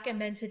a black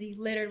immensity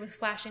littered with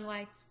flashing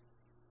lights.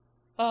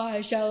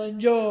 "I shall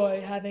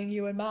enjoy having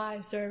you in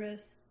my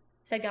service,"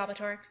 said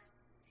Galbatorix.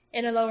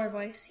 In a lower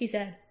voice, he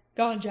said,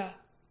 "Ganja,"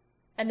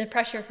 and the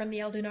pressure from the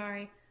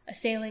Eldunari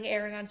assailing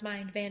Aragorn's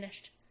mind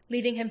vanished,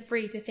 leaving him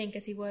free to think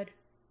as he would.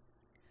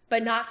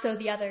 But not so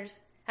the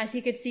others, as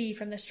he could see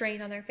from the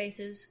strain on their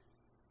faces.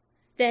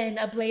 Then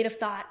a blade of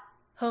thought,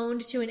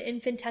 honed to an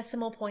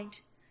infinitesimal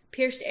point,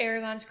 pierced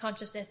Aragorn's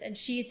consciousness and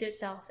sheathed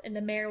itself in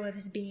the marrow of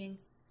his being.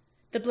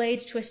 The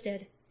blade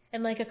twisted,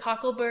 and like a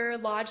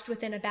cocklebur lodged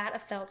within a bat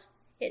of felt,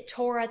 it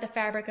tore at the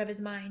fabric of his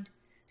mind,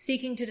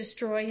 seeking to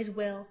destroy his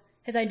will,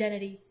 his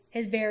identity,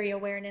 his very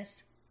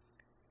awareness.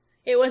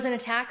 It was an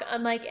attack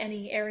unlike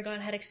any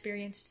Aragorn had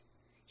experienced.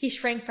 He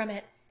shrank from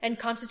it and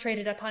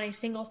concentrated upon a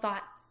single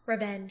thought,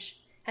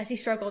 revenge, as he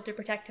struggled to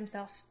protect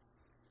himself.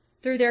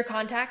 Through their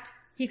contact,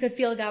 he could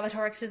feel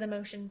Galbatorix's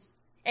emotions,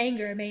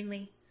 anger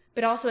mainly,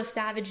 but also a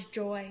savage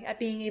joy at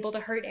being able to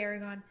hurt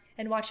Aragorn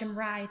and watch him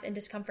writhe in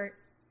discomfort.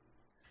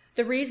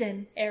 The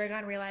reason,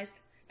 Aragorn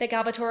realized, that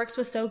Galbatorix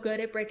was so good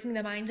at breaking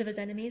the minds of his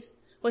enemies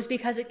was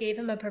because it gave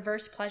him a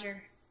perverse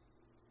pleasure.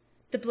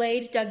 The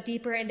blade dug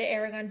deeper into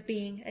Aragorn's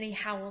being, and he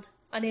howled,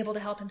 unable to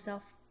help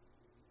himself.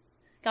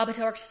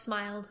 Galbatorix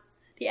smiled,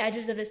 the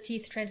edges of his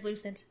teeth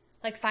translucent,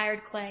 like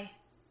fired clay.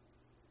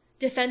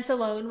 Defense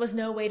alone was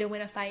no way to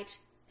win a fight,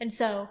 and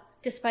so,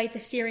 despite the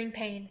searing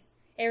pain,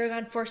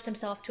 Aragorn forced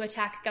himself to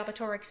attack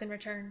Galbatorix in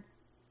return.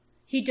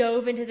 He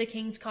dove into the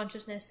king's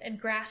consciousness and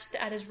grasped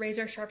at his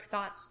razor-sharp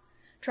thoughts,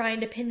 trying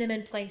to pin them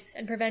in place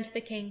and prevent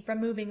the king from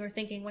moving or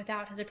thinking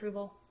without his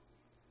approval.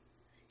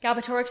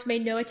 Galbatorix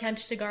made no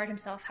attempt to guard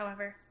himself,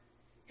 however.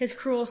 His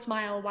cruel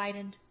smile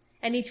widened,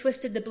 and he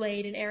twisted the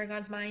blade in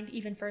Aragorn's mind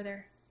even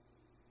further.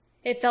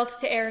 It felt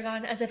to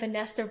Aragorn as if a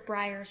nest of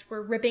briars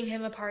were ripping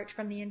him apart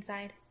from the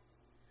inside.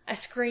 A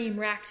scream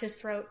racked his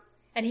throat,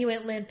 and he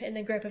went limp in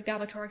the grip of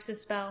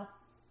Galbatorix's spell.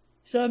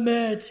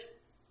 "Submit,"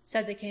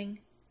 said the king.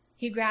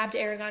 He grabbed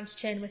Aragorn's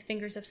chin with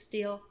fingers of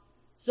steel.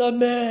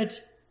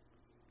 "Submit."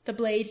 The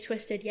blade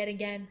twisted yet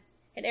again,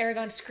 and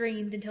Aragorn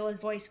screamed until his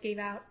voice gave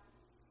out.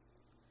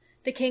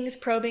 The king's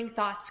probing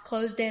thoughts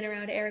closed in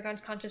around Aragorn's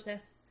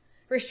consciousness,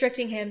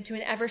 restricting him to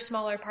an ever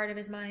smaller part of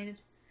his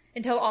mind,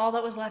 until all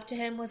that was left to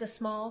him was a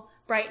small,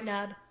 bright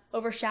nub,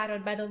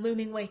 overshadowed by the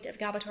looming weight of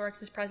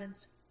Galbatorix's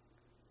presence.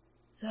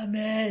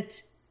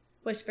 "Submit,"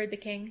 whispered the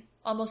king,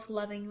 almost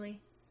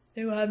lovingly.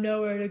 "You have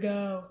nowhere to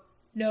go,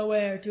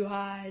 nowhere to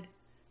hide.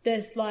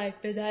 This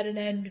life is at an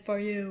end for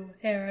you,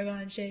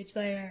 Aragorn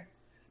Shadeslayer,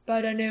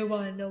 but a new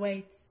one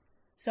awaits.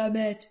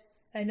 Submit,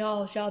 and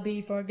all shall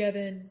be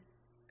forgiven."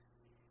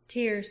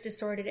 Tears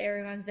distorted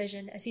Aragorn's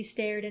vision as he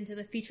stared into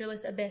the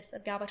featureless abyss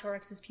of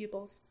Galbatorix's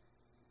pupils.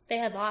 They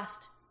had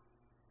lost.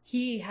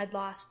 He had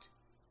lost.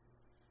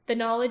 The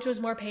knowledge was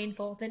more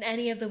painful than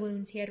any of the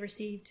wounds he had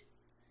received.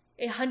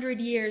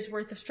 100 years'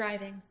 worth of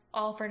striving,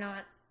 all for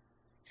naught.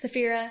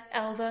 Saphira,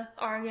 Elva,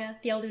 Arya,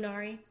 the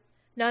Eldunari,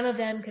 none of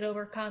them could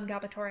overcome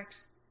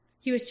Galbatorix.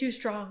 He was too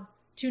strong,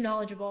 too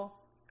knowledgeable.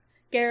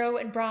 Garrow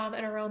and Brom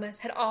and Aromas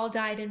had all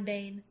died in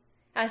vain,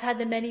 as had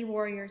the many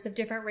warriors of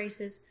different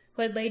races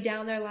who had laid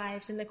down their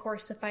lives in the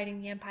course of fighting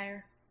the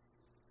Empire.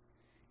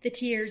 The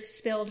tears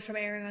spilled from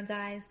Aragorn's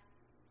eyes.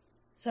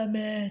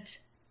 "Submit,"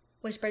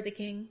 whispered the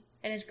king,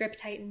 and his grip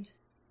tightened.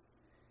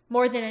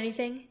 More than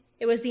anything,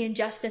 it was the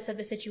injustice of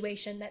the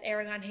situation that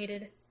Aragorn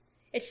hated.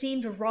 It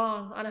seemed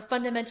wrong on a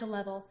fundamental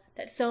level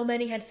that so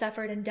many had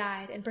suffered and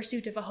died in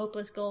pursuit of a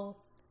hopeless goal.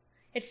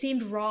 It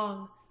seemed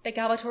wrong that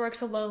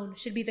Galbatorix alone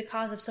should be the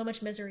cause of so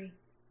much misery.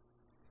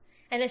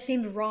 And it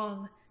seemed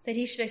wrong that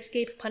he should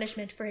escape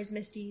punishment for his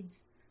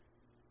misdeeds.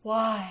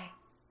 Why?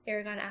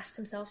 Aragorn asked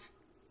himself.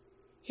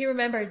 He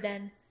remembered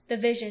then the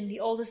vision the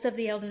oldest of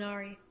the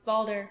Eldunari,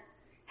 Balder,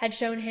 had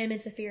shown him in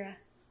Saphira,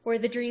 where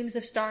the dreams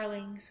of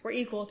starlings were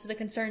equal to the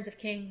concerns of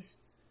kings.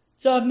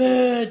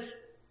 "Submit!"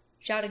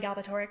 shouted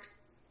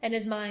Galbatorix, and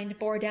his mind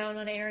bore down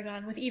on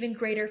Aragorn with even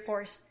greater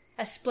force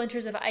as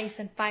splinters of ice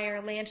and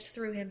fire lanced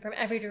through him from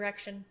every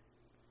direction.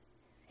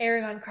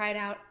 Aragorn cried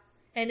out,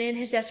 and in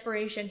his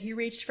desperation he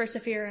reached for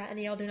Saphira and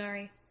the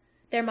Eldunari,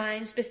 their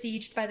minds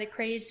besieged by the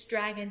crazed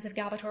dragons of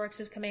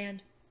Galbatorix's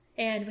command,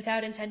 and,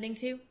 without intending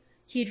to,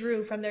 he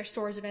drew from their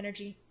stores of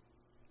energy.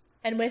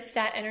 And with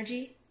that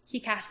energy, he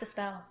cast a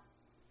spell.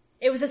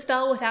 It was a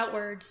spell without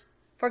words,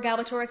 for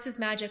Galbatorix's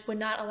magic would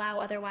not allow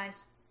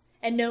otherwise,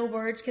 and no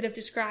words could have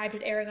described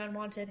what Aragorn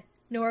wanted,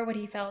 nor what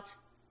he felt.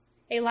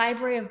 A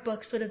library of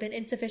books would have been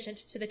insufficient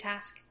to the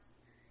task.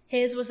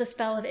 His was a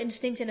spell of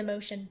instinct and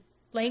emotion,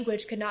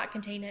 Language could not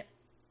contain it.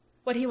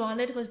 What he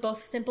wanted was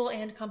both simple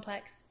and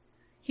complex.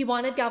 He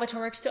wanted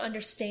Galbatorix to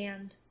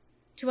understand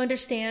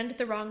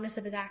the wrongness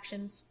of his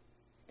actions.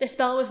 The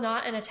spell was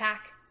not an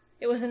attack.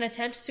 It was an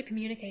attempt to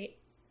communicate.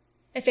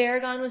 If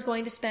Eragon was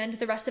going to spend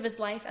the rest of his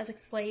life as a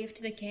slave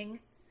to the king,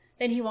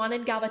 then he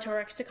wanted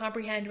Galbatorix to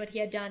comprehend what he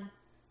had done,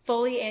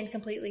 fully and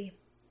completely.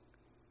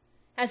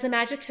 As the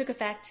magic took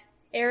effect,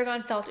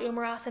 Eragon felt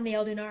Umaroth and the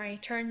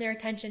Eldunari turn their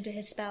attention to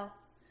his spell,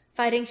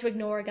 fighting to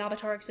ignore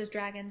Galbatorix's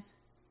dragons.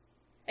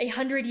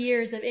 100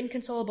 years of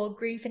inconsolable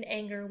grief and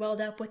anger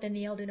welled up within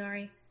the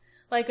Eldunari,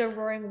 like a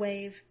roaring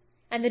wave,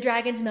 and the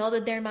dragons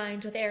melded their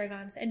minds with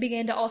Eragon's and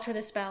began to alter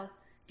the spell,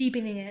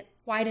 deepening it,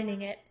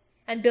 widening it,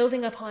 and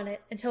building upon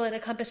it until it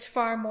encompassed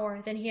far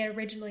more than he had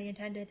originally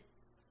intended.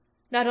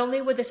 Not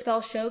only would the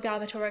spell show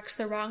Galbatorix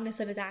the wrongness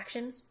of his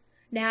actions,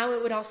 now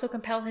it would also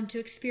compel him to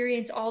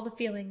experience all the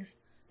feelings,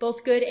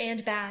 both good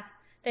and bad,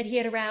 that he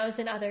had aroused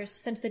in others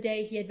since the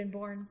day he had been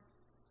born.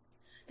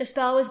 The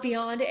spell was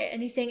beyond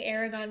anything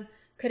Eragon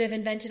could have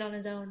invented on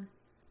his own,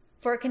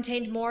 for it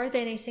contained more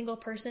than a single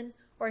person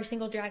or a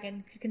single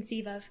dragon could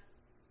conceive of.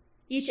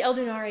 Each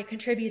Eldunari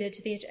contributed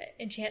to the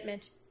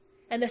enchantment,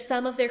 and the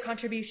sum of their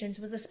contributions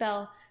was a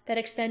spell that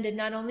extended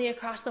not only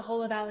across the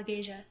whole of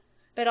Alagasia,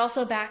 but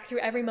also back through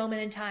every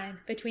moment in time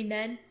between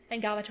then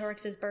and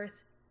Galbatorix's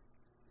birth.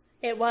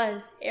 It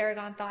was,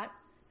 Eragon thought,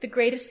 the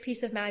greatest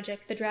piece of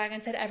magic the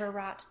dragons had ever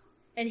wrought,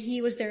 and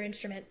he was their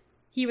instrument.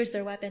 He was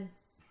their weapon.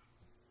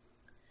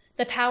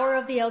 The power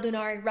of the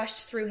Eldunari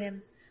rushed through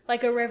him,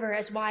 like a river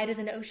as wide as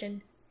an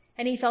ocean,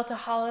 and he felt a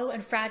hollow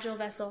and fragile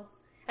vessel,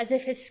 as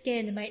if his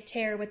skin might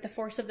tear with the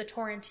force of the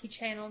torrent he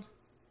channeled.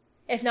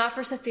 If not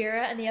for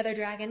Saphira and the other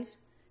dragons,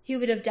 he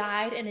would have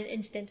died in an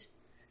instant,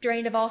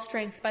 drained of all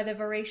strength by the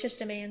voracious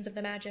demands of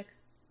the magic.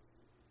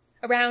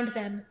 Around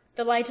them,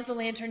 the light of the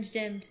lanterns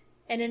dimmed,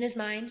 and in his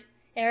mind,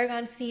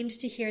 Eragon seemed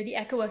to hear the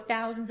echo of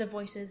thousands of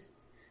voices,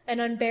 an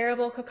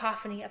unbearable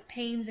cacophony of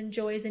pains and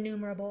joys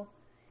innumerable,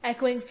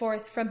 echoing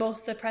forth from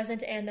both the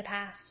present and the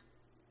past.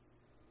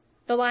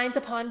 The lines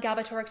upon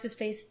Galbatorix's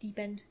face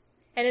deepened,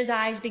 and his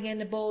eyes began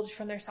to bulge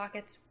from their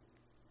sockets.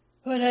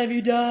 "What have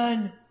you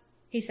done?"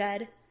 he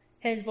said,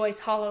 his voice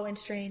hollow and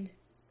strained.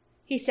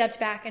 He stepped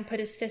back and put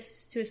his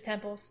fists to his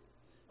temples.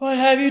 "What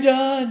have you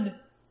done?"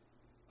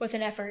 With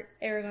an effort,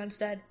 Eragon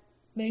said,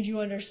 "Made you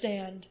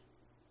understand."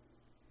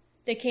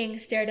 The king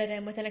stared at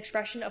him with an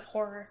expression of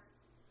horror.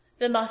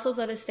 The muscles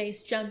of his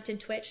face jumped and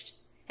twitched,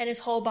 and his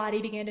whole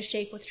body began to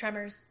shake with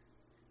tremors.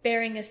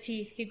 Baring his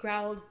teeth, he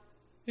growled,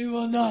 "You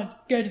will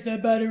not get the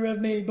better of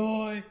me,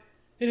 boy.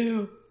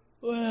 You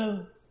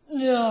will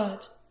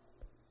not."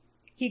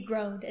 He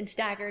groaned and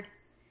staggered,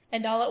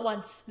 and all at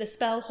once the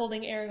spell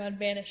holding Eragon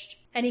vanished,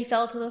 and he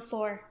fell to the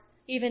floor,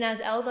 even as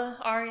Elva,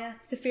 Arya,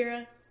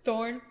 Saphira,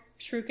 Thorn,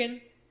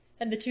 Shrukin,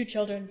 and the two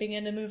children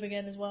began to move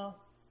again as well.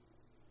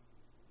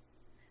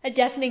 A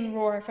deafening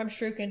roar from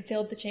Shrukin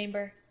filled the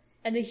chamber,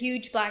 and the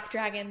huge black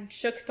dragon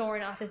shook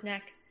Thorn off his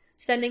neck,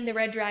 sending the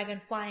red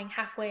dragon flying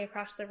halfway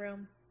across the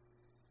room.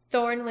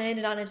 Thorn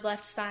landed on his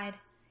left side,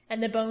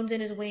 and the bones in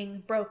his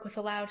wing broke with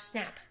a loud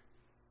snap.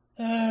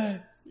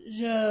 "I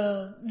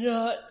shall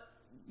not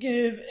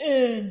give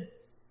in,"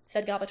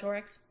 said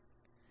Galbatorix.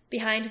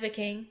 Behind the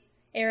king,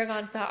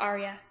 Eragon saw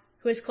Arya,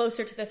 who was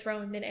closer to the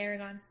throne than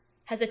Eragon,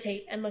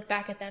 hesitate and look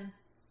back at them.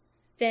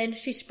 Then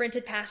she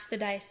sprinted past the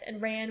dice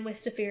and ran with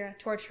Saphira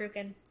toward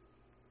Shrukin.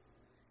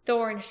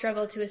 Thorn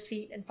struggled to his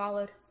feet and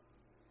followed.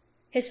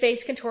 His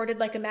face contorted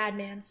like a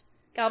madman's,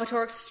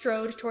 Galbatorix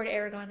strode toward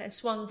Eragon and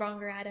swung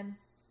Vrongar at him.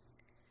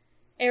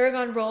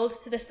 Eragon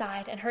rolled to the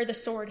side and heard the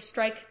sword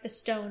strike the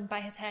stone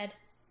by his head.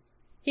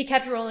 He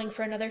kept rolling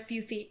for another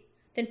few feet,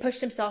 then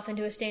pushed himself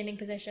into a standing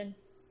position.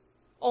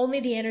 Only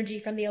the energy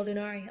from the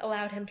Eldunari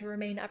allowed him to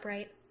remain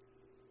upright.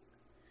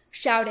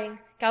 Shouting,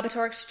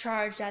 Galbatorix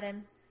charged at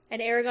him,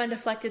 and Eragon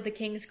deflected the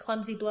king's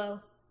clumsy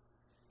blow.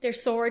 Their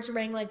swords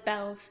rang like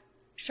bells,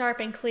 sharp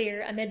and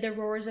clear amid the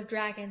roars of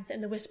dragons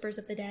and the whispers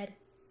of the dead.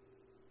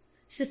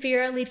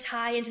 Saphira leaped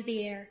high into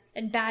the air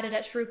and batted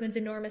at Shrukin's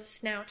enormous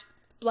snout,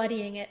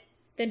 bloodying it,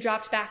 then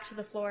dropped back to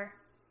the floor.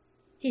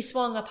 He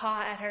swung a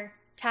paw at her,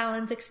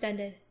 talons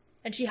extended,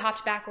 and she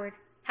hopped backward,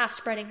 half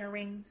spreading her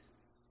wings.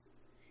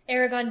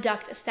 Eragon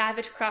ducked a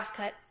savage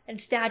crosscut and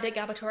stabbed at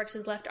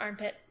Galbatorix's left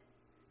armpit.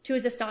 To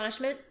his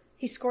astonishment,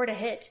 he scored a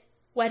hit,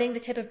 wetting the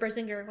tip of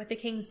Brisingar with the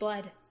king's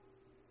blood.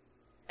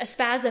 A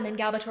spasm in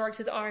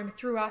Galbatorix's arm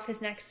threw off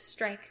his next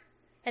strike,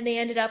 and they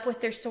ended up with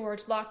their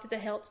swords locked at the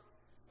hilt,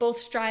 both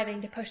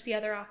striving to push the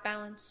other off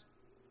balance.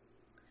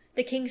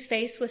 The king's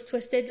face was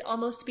twisted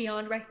almost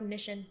beyond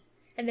recognition,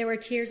 and there were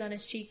tears on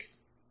his cheeks.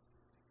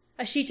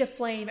 A sheet of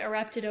flame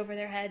erupted over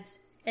their heads,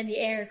 and the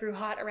air grew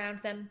hot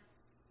around them.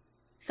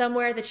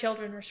 Somewhere the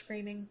children were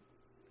screaming.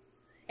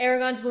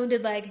 Eragon's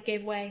wounded leg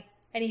gave way,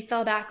 and he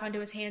fell back onto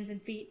his hands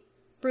and feet,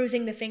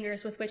 bruising the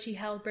fingers with which he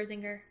held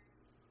Brisingar.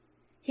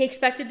 He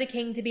expected the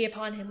king to be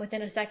upon him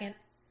within a second,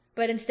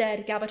 but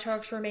instead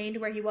Galbatorix remained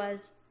where he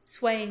was,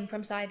 swaying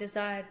from side to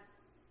side.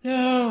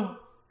 "No!"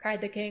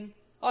 cried the king.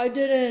 "I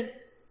didn't!"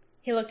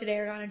 He looked at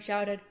Eragon and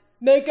shouted,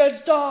 Make it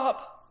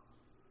stop!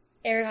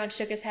 Eragon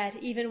shook his head,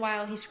 even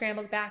while he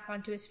scrambled back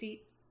onto his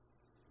feet.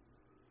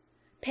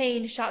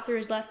 Pain shot through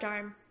his left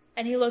arm,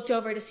 and he looked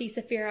over to see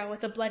Saphira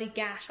with a bloody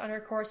gash on her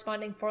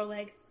corresponding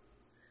foreleg.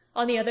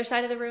 On the other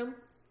side of the room,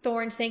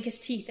 Thorn sank his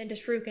teeth into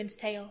Shrukin's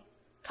tail,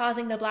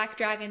 causing the black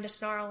dragon to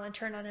snarl and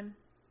turn on him.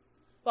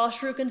 While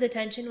Shrukin's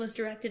attention was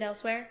directed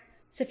elsewhere,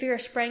 Saphira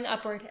sprang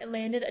upward and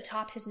landed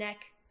atop his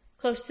neck,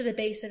 close to the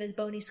base of his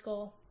bony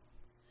skull.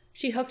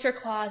 She hooked her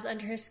claws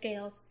under his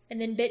scales and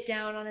then bit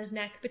down on his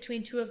neck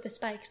between two of the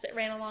spikes that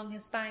ran along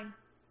his spine.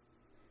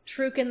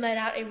 Shrukin let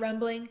out a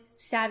rumbling,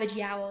 savage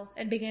yowl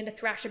and began to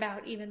thrash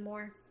about even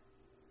more.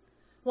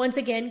 Once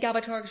again,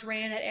 Galbatorix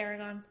ran at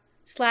Eragon,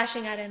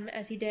 slashing at him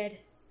as he did.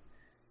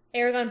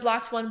 Eragon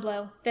blocked one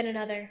blow, then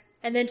another,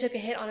 and then took a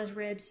hit on his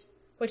ribs,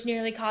 which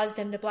nearly caused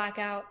him to black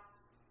out.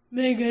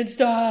 Make it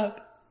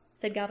stop,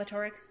 said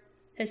Galbatorix,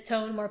 his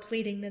tone more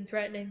pleading than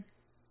threatening.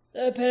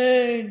 The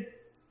pain.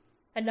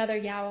 Another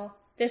yowl,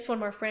 this one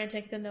more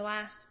frantic than the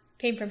last,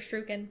 came from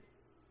Shrukin.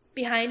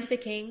 Behind the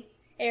king,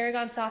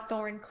 Eragon saw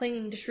Thorn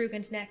clinging to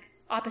Shrukin's neck,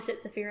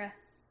 opposite Saphira.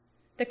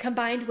 The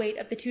combined weight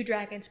of the two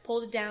dragons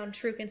pulled down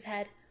Shrukin's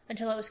head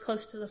until it was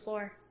close to the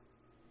floor.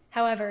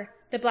 However,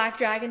 the black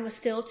dragon was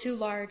still too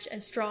large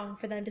and strong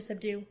for them to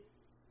subdue.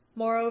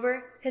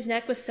 Moreover, his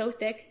neck was so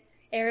thick,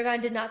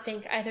 Eragon did not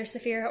think either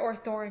Saphira or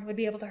Thorn would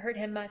be able to hurt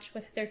him much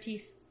with their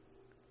teeth.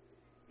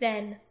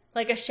 Then,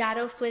 like a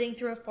shadow flitting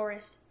through a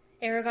forest,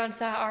 Eragon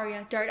saw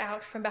Arya dart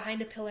out from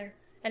behind a pillar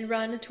and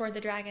run toward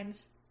the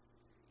dragons.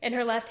 In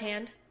her left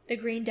hand, the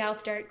green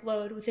Dowth dart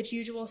glowed with its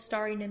usual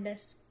starry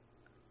nimbus.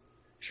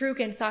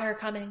 Shrukin saw her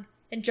coming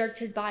and jerked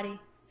his body,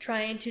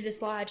 trying to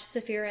dislodge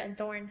Saphira and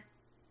Thorn.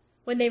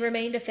 When they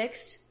remained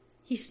affixed,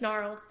 he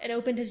snarled and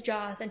opened his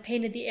jaws and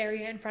painted the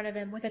area in front of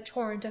him with a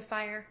torrent of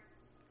fire.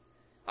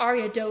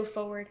 Arya dove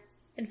forward,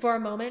 and for a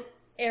moment,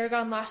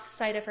 Eragon lost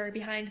sight of her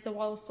behind the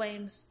wall of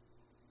flames.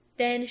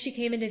 Then she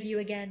came into view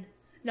again,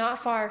 not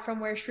far from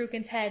where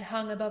Shrukin's head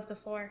hung above the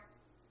floor.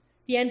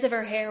 The ends of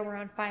her hair were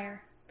on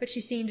fire, but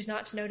she seemed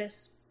not to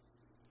notice.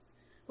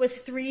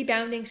 With 3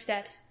 bounding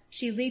steps,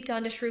 she leaped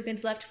onto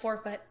Shrukin's left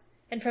forefoot,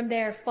 and from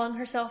there flung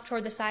herself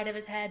toward the side of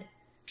his head,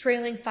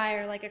 trailing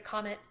fire like a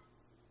comet.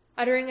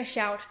 Uttering a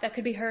shout that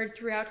could be heard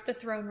throughout the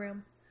throne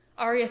room,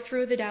 Arya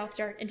threw the Dowth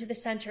dart into the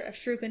center of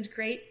Shrukin's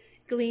great,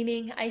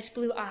 gleaming,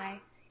 ice-blue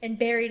eye and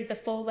buried the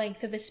full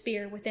length of the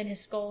spear within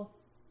his skull.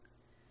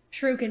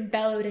 Shrukin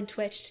bellowed and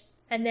twitched,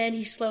 and then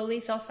he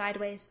slowly fell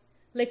sideways,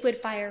 liquid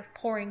fire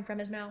pouring from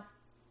his mouth.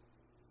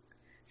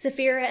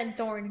 Saphira and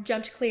Thorn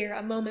jumped clear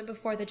a moment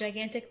before the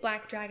gigantic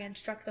black dragon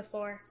struck the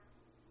floor.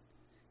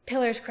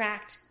 Pillars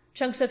cracked,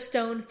 chunks of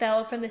stone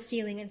fell from the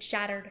ceiling and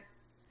shattered.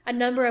 A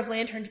number of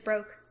lanterns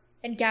broke,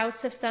 and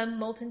gouts of some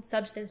molten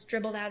substance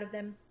dribbled out of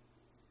them.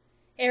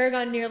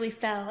 Eragon nearly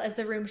fell as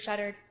the room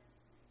shuddered.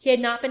 He had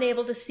not been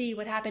able to see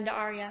what happened to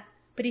Arya,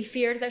 but he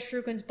feared that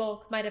Shrukin's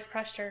bulk might have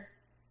crushed her.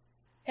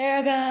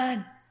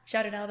 Eragon,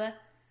 shouted Elva.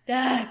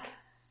 Duck!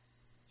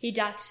 He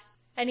ducked,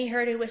 and he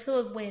heard a whistle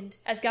of wind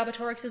as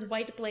Galbatorix's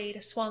white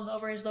blade swung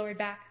over his lowered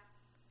back.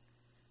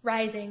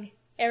 Rising,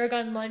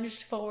 Eragon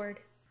lunged forward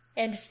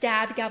and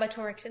stabbed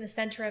Galbatorix in the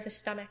center of his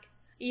stomach,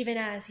 even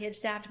as he had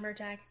stabbed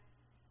Murtagh.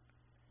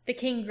 The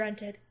king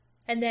grunted,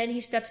 and then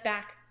he stepped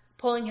back,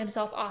 pulling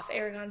himself off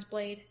Eragon's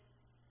blade.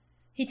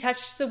 He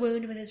touched the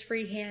wound with his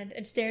free hand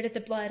and stared at the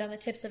blood on the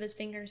tips of his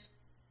fingers.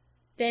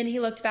 Then he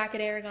looked back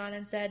at Eragon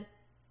and said,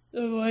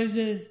 The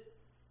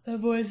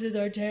voices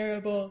are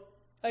terrible.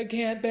 I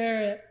can't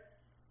bear it.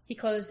 He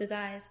closed his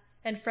eyes,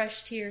 and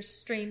fresh tears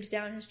streamed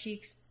down his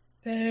cheeks.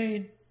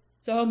 Pain.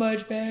 So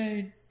much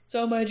pain.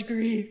 So much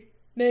grief.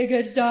 Make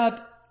it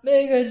stop.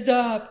 Make it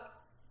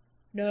stop.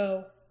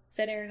 No,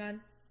 said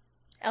Eragon.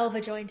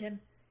 Elva joined him,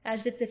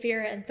 as did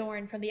Saphira and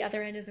Thorn from the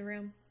other end of the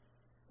room.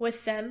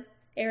 With them,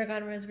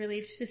 Eragon was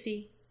relieved to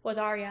see, was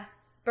Arya,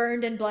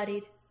 burned and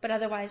bloodied, but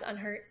otherwise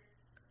unhurt.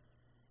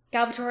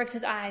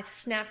 Galbatorix's eyes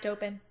snapped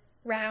open,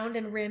 round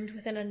and rimmed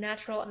with an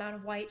unnatural amount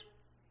of white,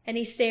 and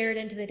he stared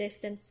into the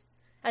distance,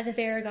 as if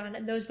Eragon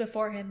and those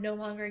before him no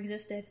longer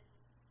existed.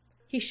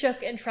 He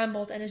shook and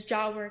trembled, and his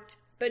jaw worked,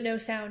 but no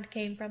sound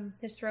came from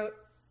his throat.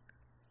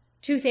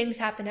 2 things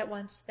happened at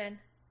once, then.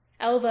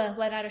 Elva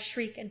let out a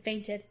shriek and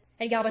fainted,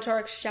 and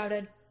Galbatorix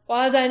shouted,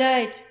 Was-I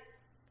knight?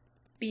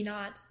 Be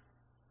not.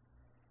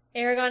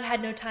 Eragon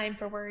had no time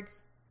for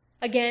words.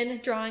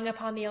 Again, drawing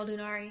upon the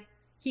Eldunari,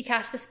 he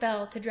cast a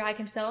spell to drag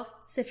himself,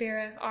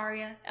 Saphira,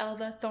 Arya,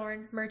 Elva,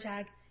 Thorn,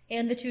 Murtagh,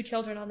 and the 2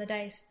 children on the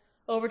dice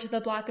over to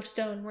the block of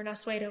stone where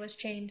Nasuedo was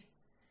chained,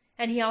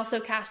 and he also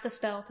cast a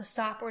spell to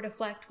stop or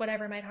deflect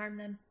whatever might harm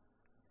them.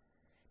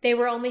 They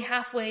were only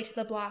halfway to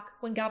the block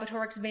when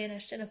Galbatorix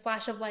vanished in a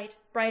flash of light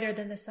brighter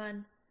than the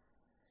sun.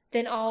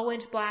 Then all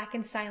went black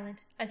and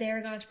silent as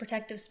Eragon's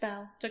protective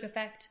spell took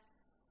effect.